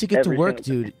 if you need to get to every work,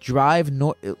 single dude, drive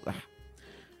north.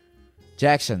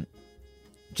 Jackson,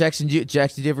 do you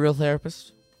have a real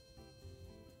therapist?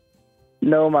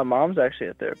 No, my mom's actually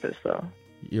a therapist though.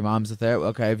 Your mom's a therapist.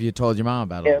 Okay, have you told your mom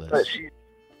about Yeah, all this?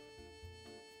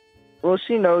 but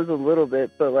she knows a little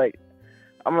bit, but like,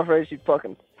 I'm afraid she'd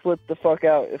fucking flip the fuck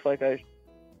out if like I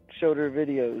showed her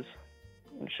videos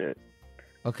and shit.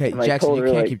 Okay, And, like, Jackson, told you her,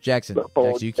 can't like, keep Jackson. the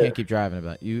whole Jackson, you can't keep driving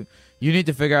about you. You need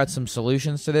to figure out some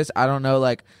solutions to this. I don't know.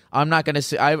 Like, I'm not gonna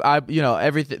say.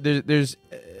 Everything.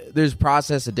 There's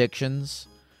process addictions.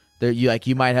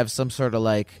 You might have some sort of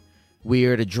like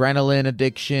weird adrenaline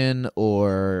addiction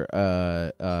or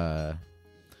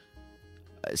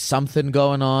something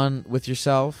going on with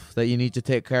yourself that you need to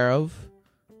take care of.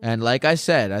 And like I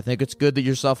said, I think it's good that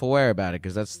you're self-aware about it,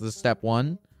 because that's the step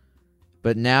one.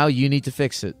 But now you need to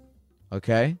fix it,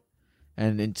 okay?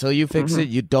 And until you fix it,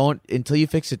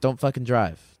 don't fucking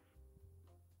drive.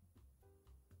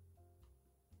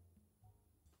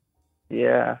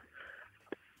 Yeah.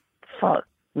 Fuck,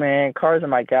 man. Cars are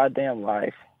my goddamn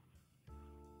life.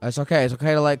 That's okay. It's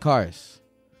okay to like cars.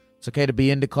 It's okay to be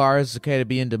into cars. It's okay to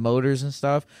be into motors and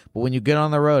stuff. But when you get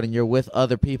on the road and you're with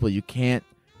other people, you can't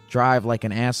drive like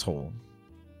an asshole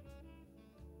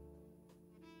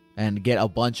and get a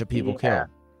bunch of people killed.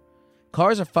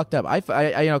 Cars are fucked up.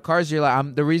 Cars. You're like, I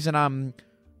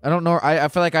don't know. I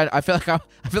feel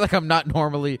like I'm not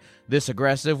normally this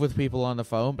aggressive with people on the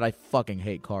phone, but I fucking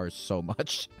hate cars so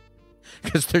much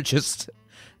because they're just.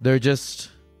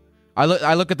 I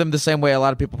look at them the same way a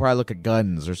lot of people probably look at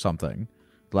guns or something.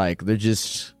 Like they're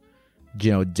just,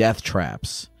 death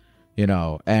traps,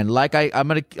 And like I'm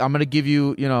gonna give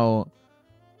you,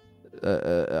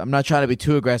 I'm not trying to be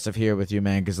too aggressive here with you,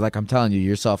 man, because like I'm telling you,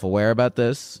 you're self-aware about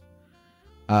this.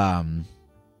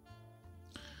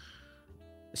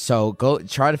 So go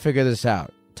try to figure this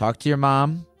out. Talk to your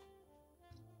mom.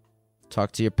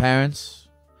 Talk to your parents.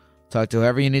 Talk to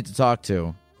whoever you need to talk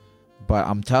to. But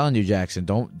I'm telling you, Jackson,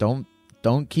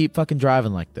 don't keep fucking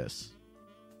driving like this.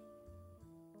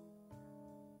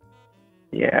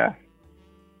 Yeah.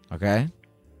 Okay?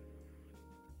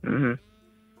 Mhm.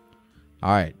 All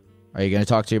right. Are you going to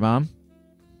talk to your mom?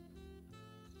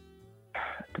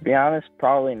 To be honest,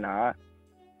 probably not.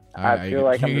 All right. I feel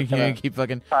like I'm just gonna keep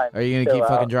fucking. try and Are you going to chill keep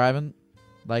fucking out. driving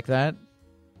like that?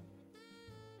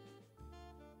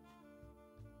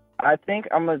 I think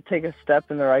I'm going to take a step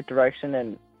in the right direction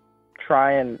and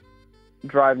try and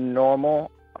drive normal,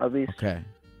 at least Okay.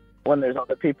 when there's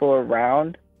other people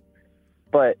around.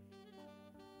 But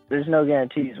there's no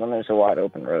guarantees when there's a wide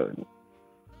open road.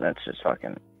 That's just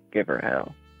fucking give her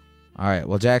hell. All right.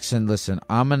 Well, Jackson, listen,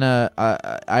 I'm going to.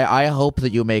 I hope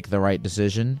that you make the right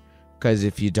decision, because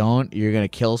if you don't, you're going to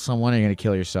kill someone and you're going to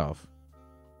kill yourself.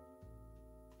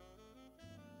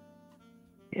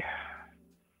 Yeah.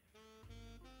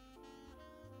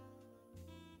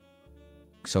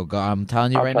 So I'm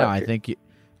telling you I'll right now, talk I to- think you.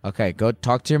 Okay, go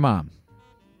talk to your mom.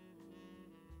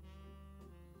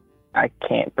 I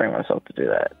can't bring myself to do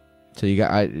that. So you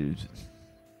got.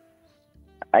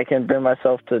 I can bring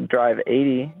myself to drive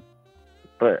 80,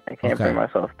 but I can't Okay. bring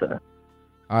myself to.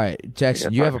 All right,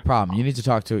 Jackson, you have a problem. You need to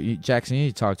talk to Jackson. You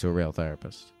need to talk to a real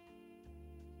therapist.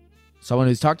 Someone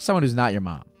who's not your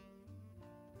mom.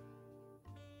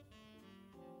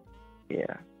 Yeah.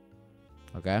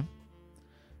 Okay.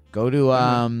 Go to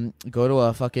a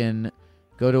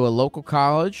local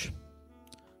college.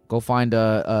 Go find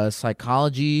a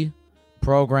psychology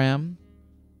program.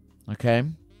 Okay. You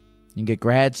can get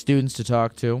grad students to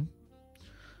talk to.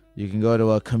 You can go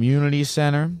to a community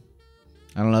center.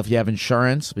 I don't know if you have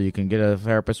insurance, but you can get a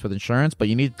therapist with insurance. But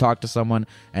you need to talk to someone,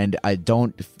 and I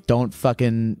don't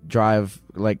fucking drive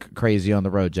like crazy on the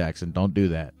road, Jackson. Don't do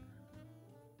that.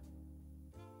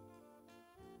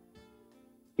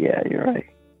 Yeah, you're right.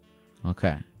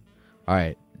 Okay, all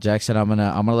right, Jackson. I'm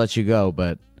gonna let you go,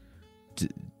 but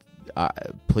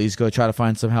please go try to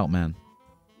find some help, man.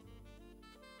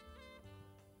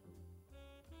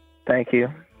 Thank you.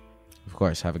 Of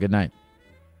course. Have a good night.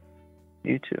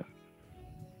 You too.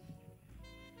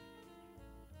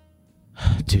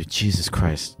 Dude, Jesus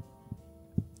Christ.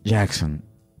 Jackson.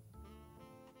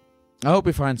 I hope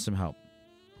he finds some help.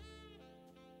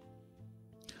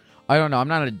 I don't know. I'm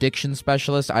not an addiction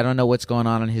specialist. I don't know what's going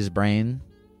on in his brain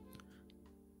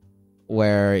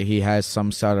where he has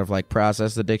some sort of like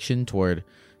process addiction toward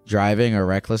driving or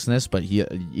recklessness. But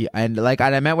I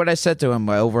meant what I said to him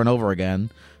over and over again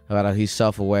about how he's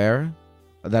self-aware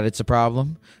that it's a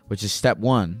problem, which is step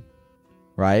one.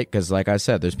 Right? Because like I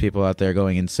said, there's people out there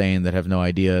going insane that have no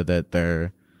idea that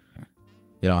they're,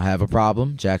 have a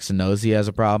problem. Jackson knows he has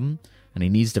a problem, and he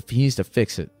needs to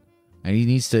fix it. And he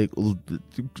needs to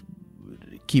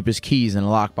keep his keys in a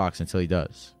lockbox until he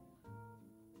does.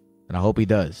 And I hope he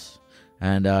does.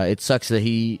 And it sucks that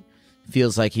he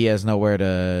feels like he has nowhere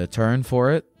to turn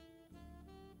for it.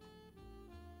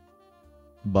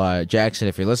 But Jackson,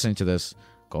 if you're listening to this,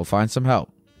 go find some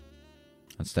help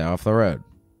and stay off the road.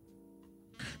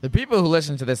 The people who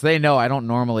listen to this, they know I don't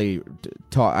normally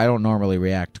talk. I don't normally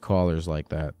react to callers like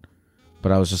that.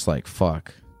 But I was just like,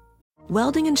 fuck.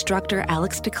 Welding instructor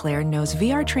Alex DeClaire knows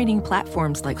VR training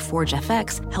platforms like Forge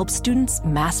FX help students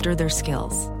master their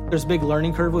skills. There's a big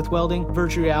learning curve with welding.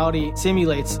 Virtual reality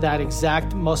simulates that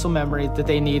exact muscle memory that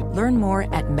they need. Learn more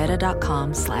at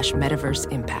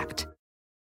meta.com/metaverseimpact.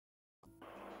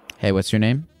 Hey, what's your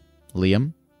name?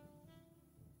 Liam?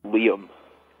 Liam.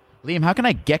 Liam, how can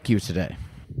I get you today?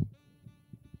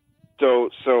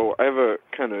 So I have a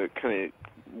kind of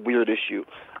weird issue.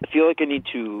 I feel like I need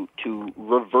to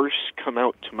reverse come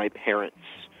out to my parents,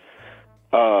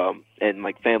 and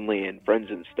like family and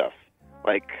friends and stuff.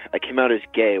 Like I came out as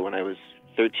gay when I was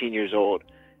 13 years old,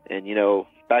 and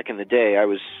back in the day I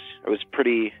was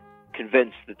pretty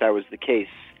convinced that was the case.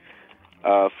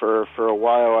 For a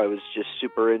while I was just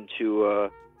super into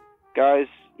guys.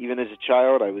 Even as a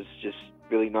child I was just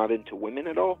really not into women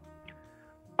at all.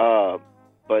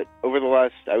 But over the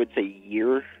last, I would say,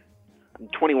 year, I'm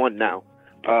 21 now.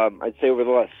 I'd say over the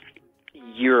last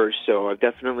year or so, I've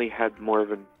definitely had more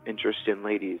of an interest in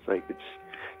ladies. Like it's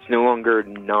no longer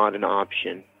not an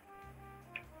option.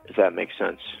 If that makes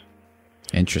sense.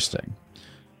 Interesting.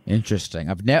 Interesting.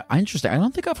 I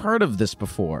don't think I've heard of this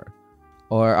before,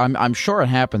 or I'm sure it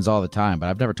happens all the time, but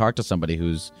I've never talked to somebody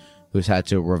who's had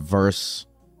to reverse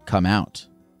come out.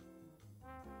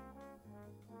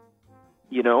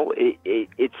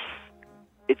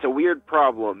 It's a weird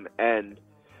problem, and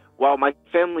while my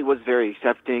family was very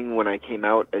accepting when I came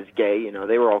out as gay,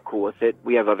 they were all cool with it.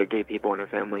 We have other gay people in our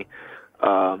family.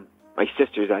 My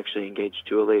sister's actually engaged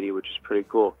to a lady, which is pretty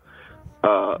cool.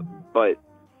 But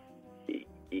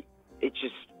it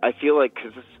just, I feel like,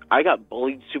 because I got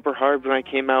bullied super hard when I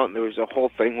came out, and there was a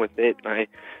whole thing with it. And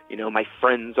my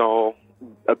friends all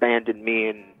abandoned me,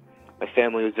 and my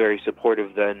family was very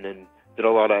supportive then, and did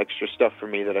a lot of extra stuff for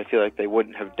me that I feel like they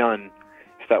wouldn't have done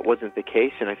if that wasn't the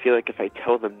case. And I feel like if I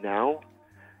tell them now,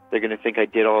 they're going to think I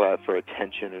did all that for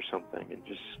attention or something and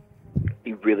just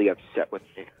be really upset with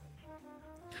me.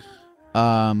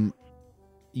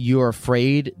 You're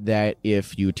afraid that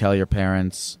if you tell your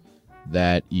parents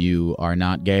that you are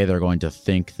not gay, they're going to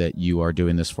think that you are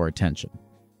doing this for attention.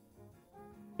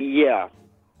 Yeah,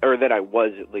 or that I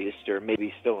was at least, or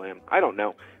maybe still am. I don't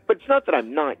know. But it's not that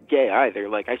I'm not gay either.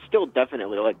 Like, I still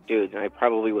definitely like dudes, and I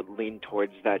probably would lean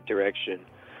towards that direction.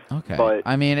 Okay. But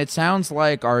I mean, it sounds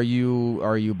like, are you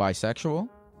bisexual?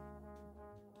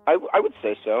 I would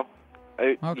say so.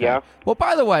 Okay. Yeah. Well,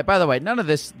 by the way, none of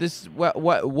this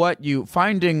what you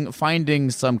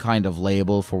finding some kind of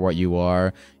label for what you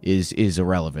are is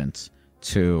irrelevant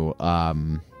to I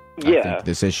think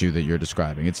this issue that you're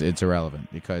describing. It's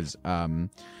irrelevant because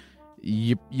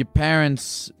your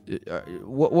parents.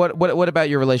 What about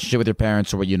your relationship with your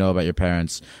parents, or what you know about your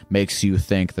parents, makes you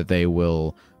think that they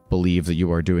will believe that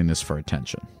you are doing this for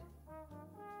attention?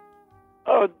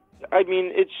 I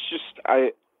mean, it's just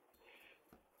I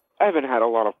haven't had a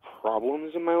lot of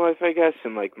problems in my life, I guess,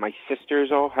 and like my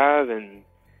sisters all have, and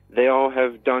they all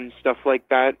have done stuff like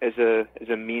that as a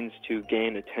means to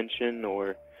gain attention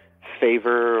or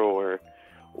favor or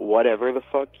whatever the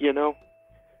fuck,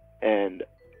 And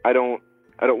I don't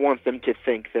want them to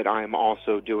think that I'm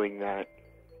also doing that.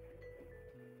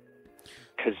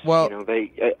 because Well-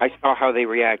 I saw how they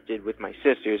reacted with my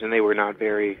sisters, and they're not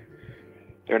very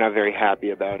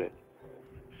happy about it.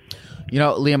 You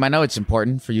know, Liam, I know it's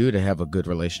important for you to have a good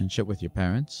relationship with your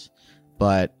parents,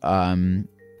 but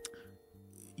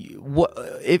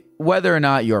whether or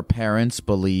not your parents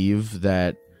believe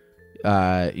that,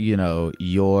 your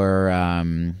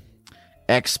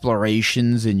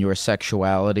explorations in your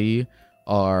sexuality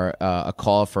are a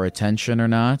call for attention or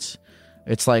not,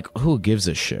 it's like, who gives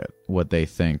a shit what they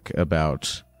think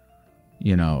about,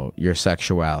 your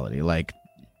sexuality? Like,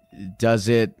 does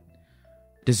it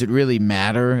really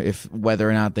matter if whether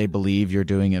or not they believe you're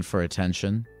doing it for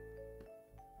attention?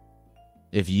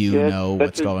 If you know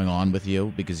what's going on with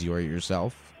you because you are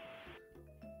yourself?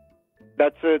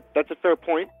 That's a fair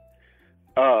point.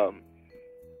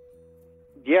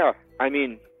 Yeah, I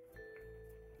mean,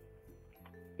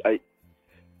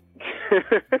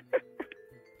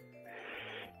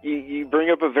 you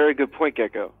bring up a very good point,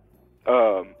 Gecko.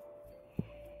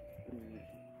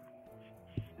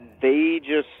 They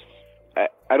just,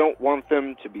 I don't want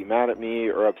them to be mad at me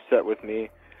or upset with me,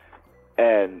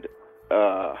 and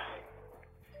I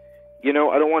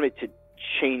don't want it to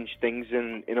change things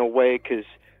in a way, because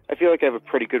I feel like I have a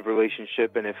pretty good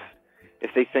relationship, and if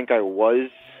they think I was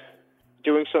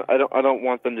doing so, I don't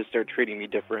want them to start treating me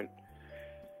different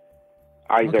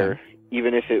either. Okay.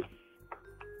 Even if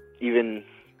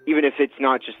it's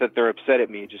not just that they're upset at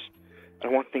me, just I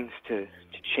don't want things to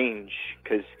change,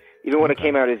 because even when I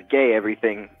came out as gay, it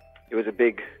was a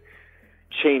big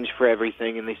change for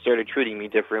everything, and they started treating me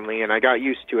differently, and I got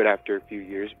used to it after a few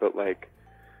years, but I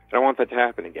don't want that to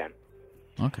happen again.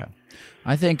 Okay.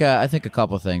 I think a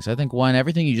couple of things. I think, one,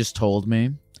 everything you just told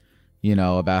me,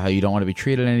 about how you don't want to be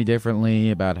treated any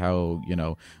differently, about how,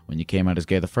 when you came out as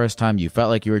gay the first time, you felt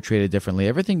like you were treated differently.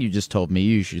 Everything you just told me,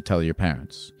 you should tell your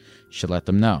parents. You should let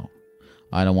them know.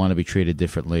 I don't want to be treated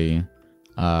differently.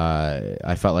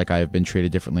 I felt like I've been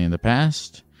treated differently in the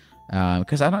past.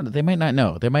 Because they might not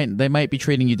know. They might be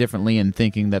treating you differently and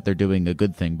thinking that they're doing a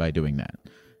good thing by doing that.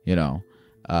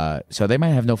 So they might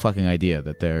have no fucking idea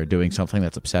that they're doing something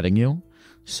that's upsetting you.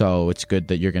 So it's good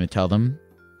that you're going to tell them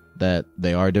that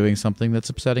they are doing something that's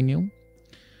upsetting you.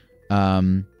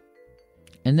 And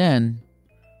then,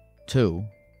 2,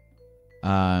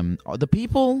 the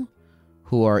people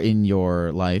who are in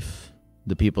your life,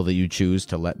 the people that you choose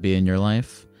to let be in your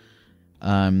life,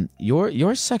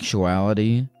 your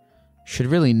sexuality should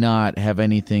really not have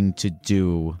anything to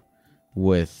do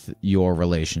with your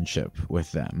relationship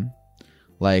with them.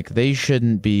 Like, they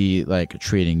shouldn't be,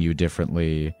 treating you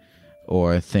differently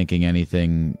or thinking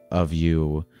anything of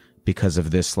you because of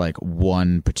this,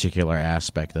 one particular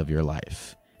aspect of your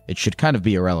life. It should kind of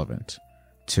be irrelevant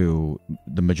to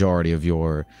the majority of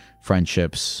your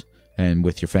friendships and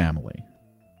with your family.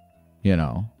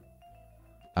 Yeah.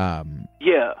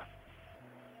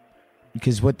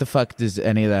 Because what the fuck does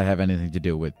any of that have anything to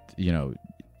do with, your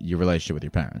relationship with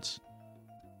your parents?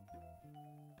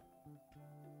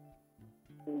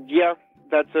 Yeah,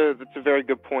 that's a very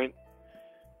good point.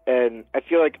 And I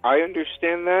feel like I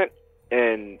understand that,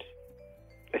 and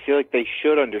I feel like they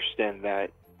should understand that,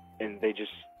 and maybe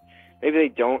they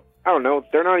don't. I don't know.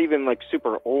 They're not even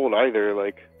super old either.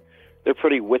 They're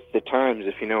pretty with the times,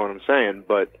 if you know what I'm saying.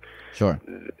 But sure,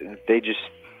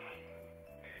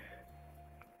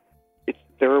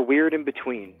 they're a weird in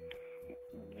between,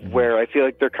 where I feel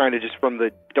like they're kind of just from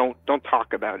the don't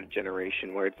talk about it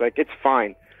generation, where it's it's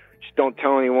fine, just don't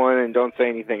tell anyone and don't say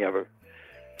anything ever.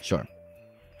 Sure.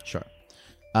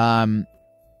 Are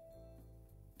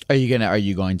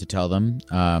you going to tell them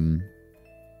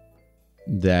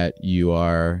that you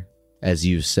are, as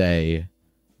you say,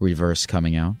 reverse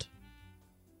coming out?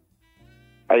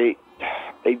 I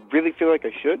really feel like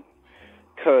I should,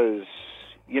 because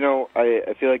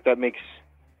I feel like that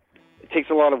takes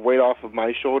a lot of weight off of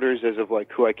my shoulders as of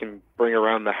who I can bring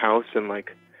around the house and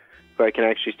who I can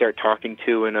actually start talking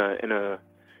to in a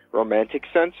romantic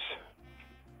sense.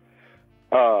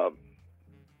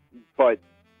 But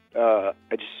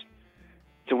it's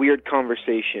a weird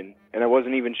conversation, and I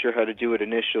wasn't even sure how to do it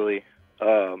initially.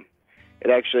 It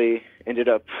actually ended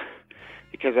up,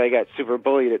 because I got super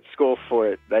bullied at school for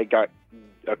it, I got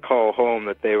a call home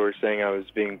that they were saying I was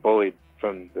being bullied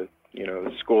from the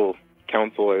school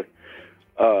counselor.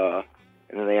 And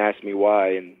then they asked me why,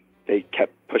 and they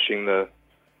kept pushing the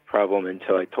problem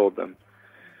until I told them.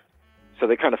 So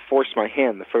they kind of forced my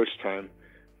hand the first time.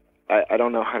 I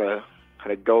don't know how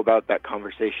to go about that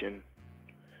conversation.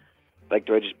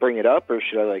 Do I just bring it up, or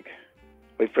should I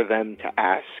wait for them to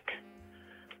ask?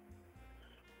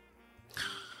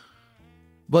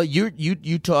 Well,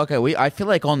 you talk. I feel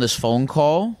like on this phone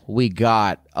call we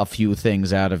got a few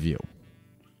things out of you,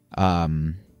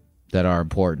 that are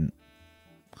important.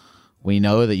 We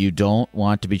know that you don't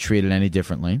want to be treated any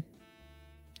differently,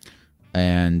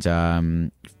 and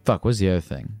fuck, what's the other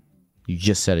thing? You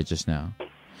just said it just now.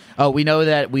 Oh, we know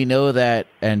that,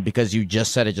 and because you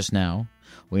just said it just now,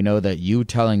 we know that you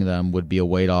telling them would be a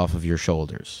weight off of your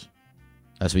shoulders.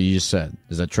 That's what you just said.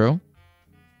 Is that true?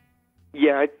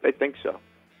 Yeah, I think so.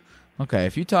 Okay,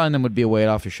 if you telling them would be a weight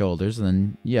off your shoulders,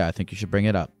 then yeah, I think you should bring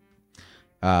it up.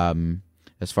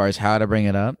 As far as how to bring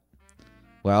it up,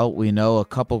 well, we know a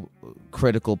couple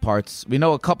critical parts. We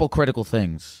know a couple critical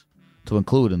things to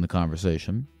include in the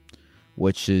conversation,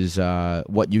 which is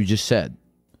what you just said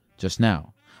just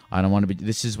now. I don't want to be.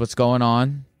 This is what's going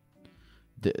on.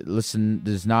 Listen,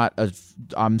 there's not a.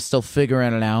 I'm still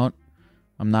figuring it out.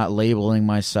 I'm not labeling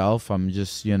myself. I'm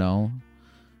just, I'm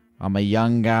a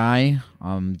young guy.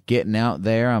 I'm getting out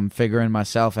there. I'm figuring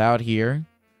myself out here.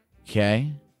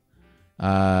 Okay.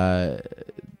 I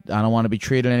don't want to be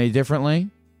treated any differently.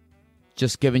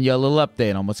 Just giving you a little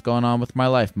update on what's going on with my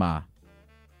life, Ma.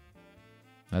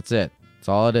 That's it. That's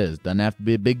all it is. Doesn't have to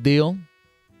be a big deal.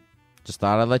 Just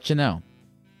thought I'd let you know.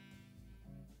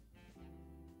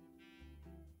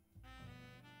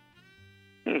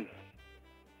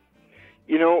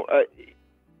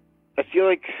 I feel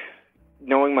like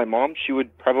knowing my mom, she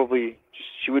would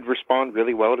respond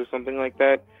really well to something like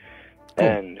that. Cool.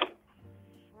 And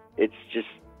it's just,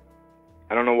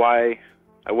 I don't know why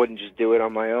I wouldn't just do it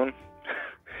on my own.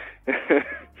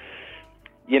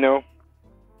 And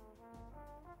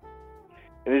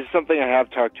this is something I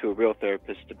have talked to a real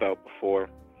therapist about before.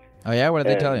 Oh yeah? What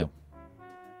did they tell you?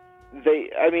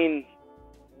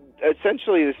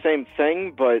 Essentially the same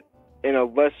thing, but in a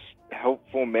less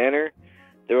helpful manner.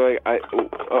 They were like,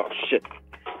 oh shit.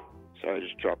 Sorry, I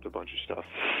just dropped a bunch of stuff.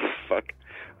 Fuck.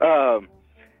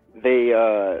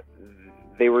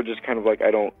 They were just kind of like,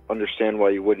 I don't understand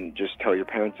why you wouldn't just tell your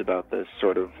parents about this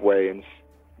sort of way, and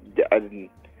I didn't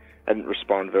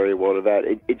respond very well to that.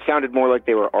 It sounded more like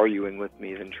they were arguing with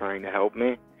me than trying to help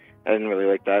me. I didn't really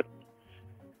like that.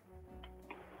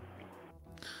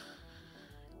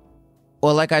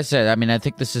 Well, like I said, I mean, I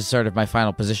think this is sort of my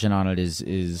final position on it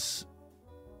is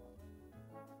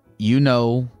you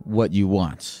know what you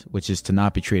want, which is to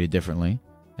not be treated differently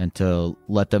and to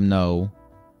let them know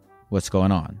what's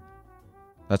going on.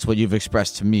 That's what you've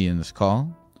expressed to me in this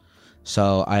call.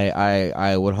 So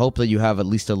I would hope that you have at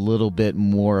least a little bit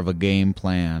more of a game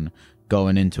plan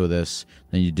going into this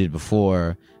than you did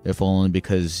before, if only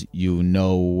because you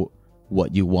know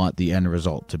what you want the end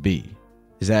result to be.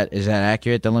 Is that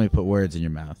accurate? Don't let me put words in your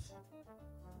mouth.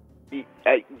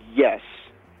 Yes.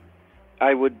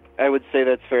 I would say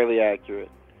that's fairly accurate.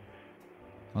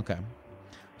 Okay.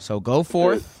 So go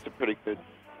forth. It's pretty good.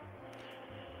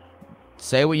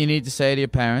 Say what you need to say to your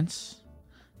parents.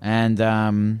 And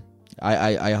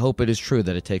I hope it is true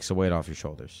that it takes a weight off your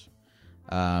shoulders.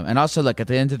 And also, look, at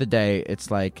the end of the day, it's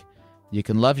like you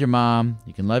can love your mom,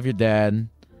 you can love your dad,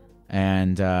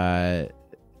 and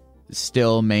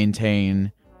still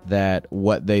maintain that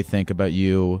what they think about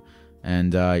you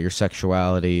and your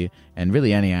sexuality and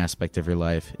really any aspect of your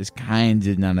life is kind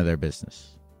of none of their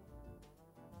business.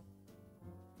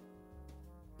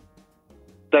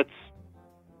 That's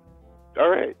all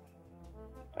right.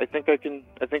 I think I can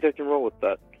roll with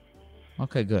that.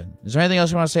 Okay, good. Is there anything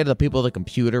else you want to say to the people of the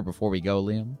computer before we go,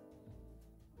 Liam?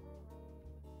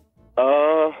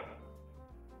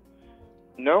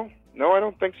 No, I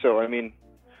don't think so. I mean,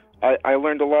 I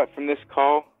learned a lot from this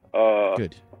call.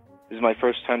 Good. This is my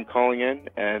first time calling in,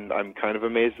 and I'm kind of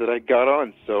amazed that I got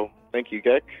on. So thank you,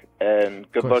 Geck, and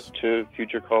good luck to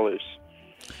future callers.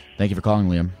 Thank you for calling,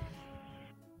 Liam.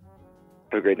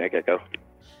 Have a great night, Gecko.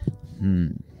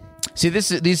 See,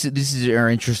 these are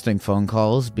interesting phone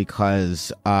calls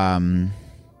because I'm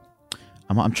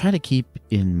trying to keep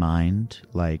in mind,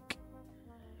 like,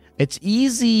 it's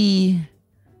easy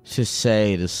to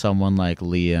say to someone like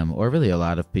Liam, or really a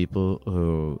lot of people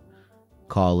who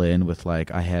call in with, like,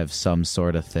 I have some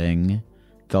sort of thing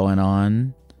going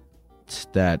on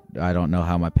that I don't know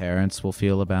how my parents will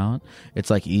feel about. It's,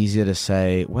 like, easier to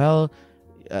say, well,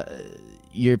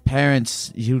 your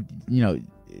parents, you know,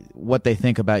 what they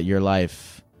think about your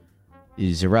life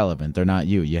is irrelevant. They're not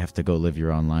you. You have to go live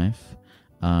your own life.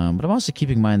 But I'm also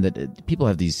keeping in mind that people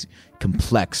have these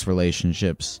complex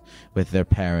relationships with their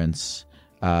parents,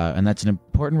 and that's an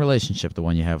important relationship, the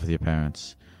one you have with your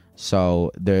parents.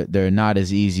 So they're not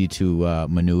as easy to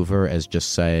maneuver as just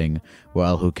saying,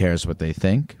 well, who cares what they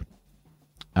think?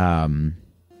 But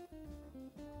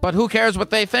who cares what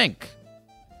they think?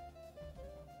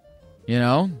 You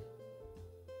know?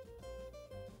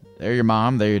 They're your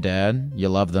mom, they're your dad. You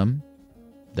love them.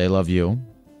 They love you.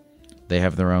 They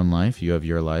have their own life. You have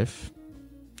your life.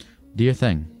 Do your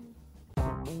thing.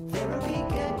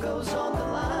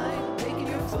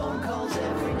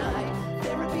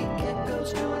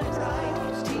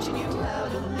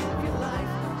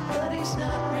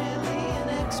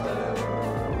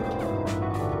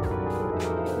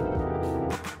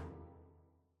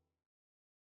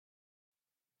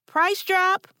 Price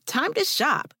drop? Time to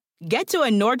shop. Get to a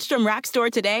Nordstrom Rack store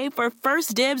today for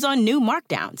first dibs on new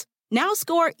markdowns. Now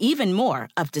score even more,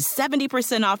 up to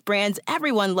 70% off brands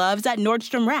everyone loves at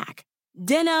Nordstrom Rack.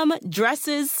 Denim,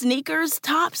 dresses, sneakers,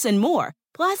 tops, and more.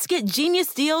 Plus, get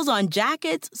genius deals on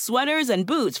jackets, sweaters, and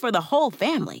boots for the whole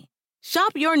family.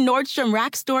 Shop your Nordstrom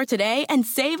Rack store today and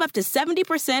save up to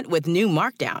 70% with new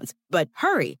markdowns. But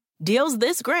hurry, deals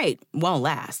this great won't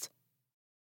last.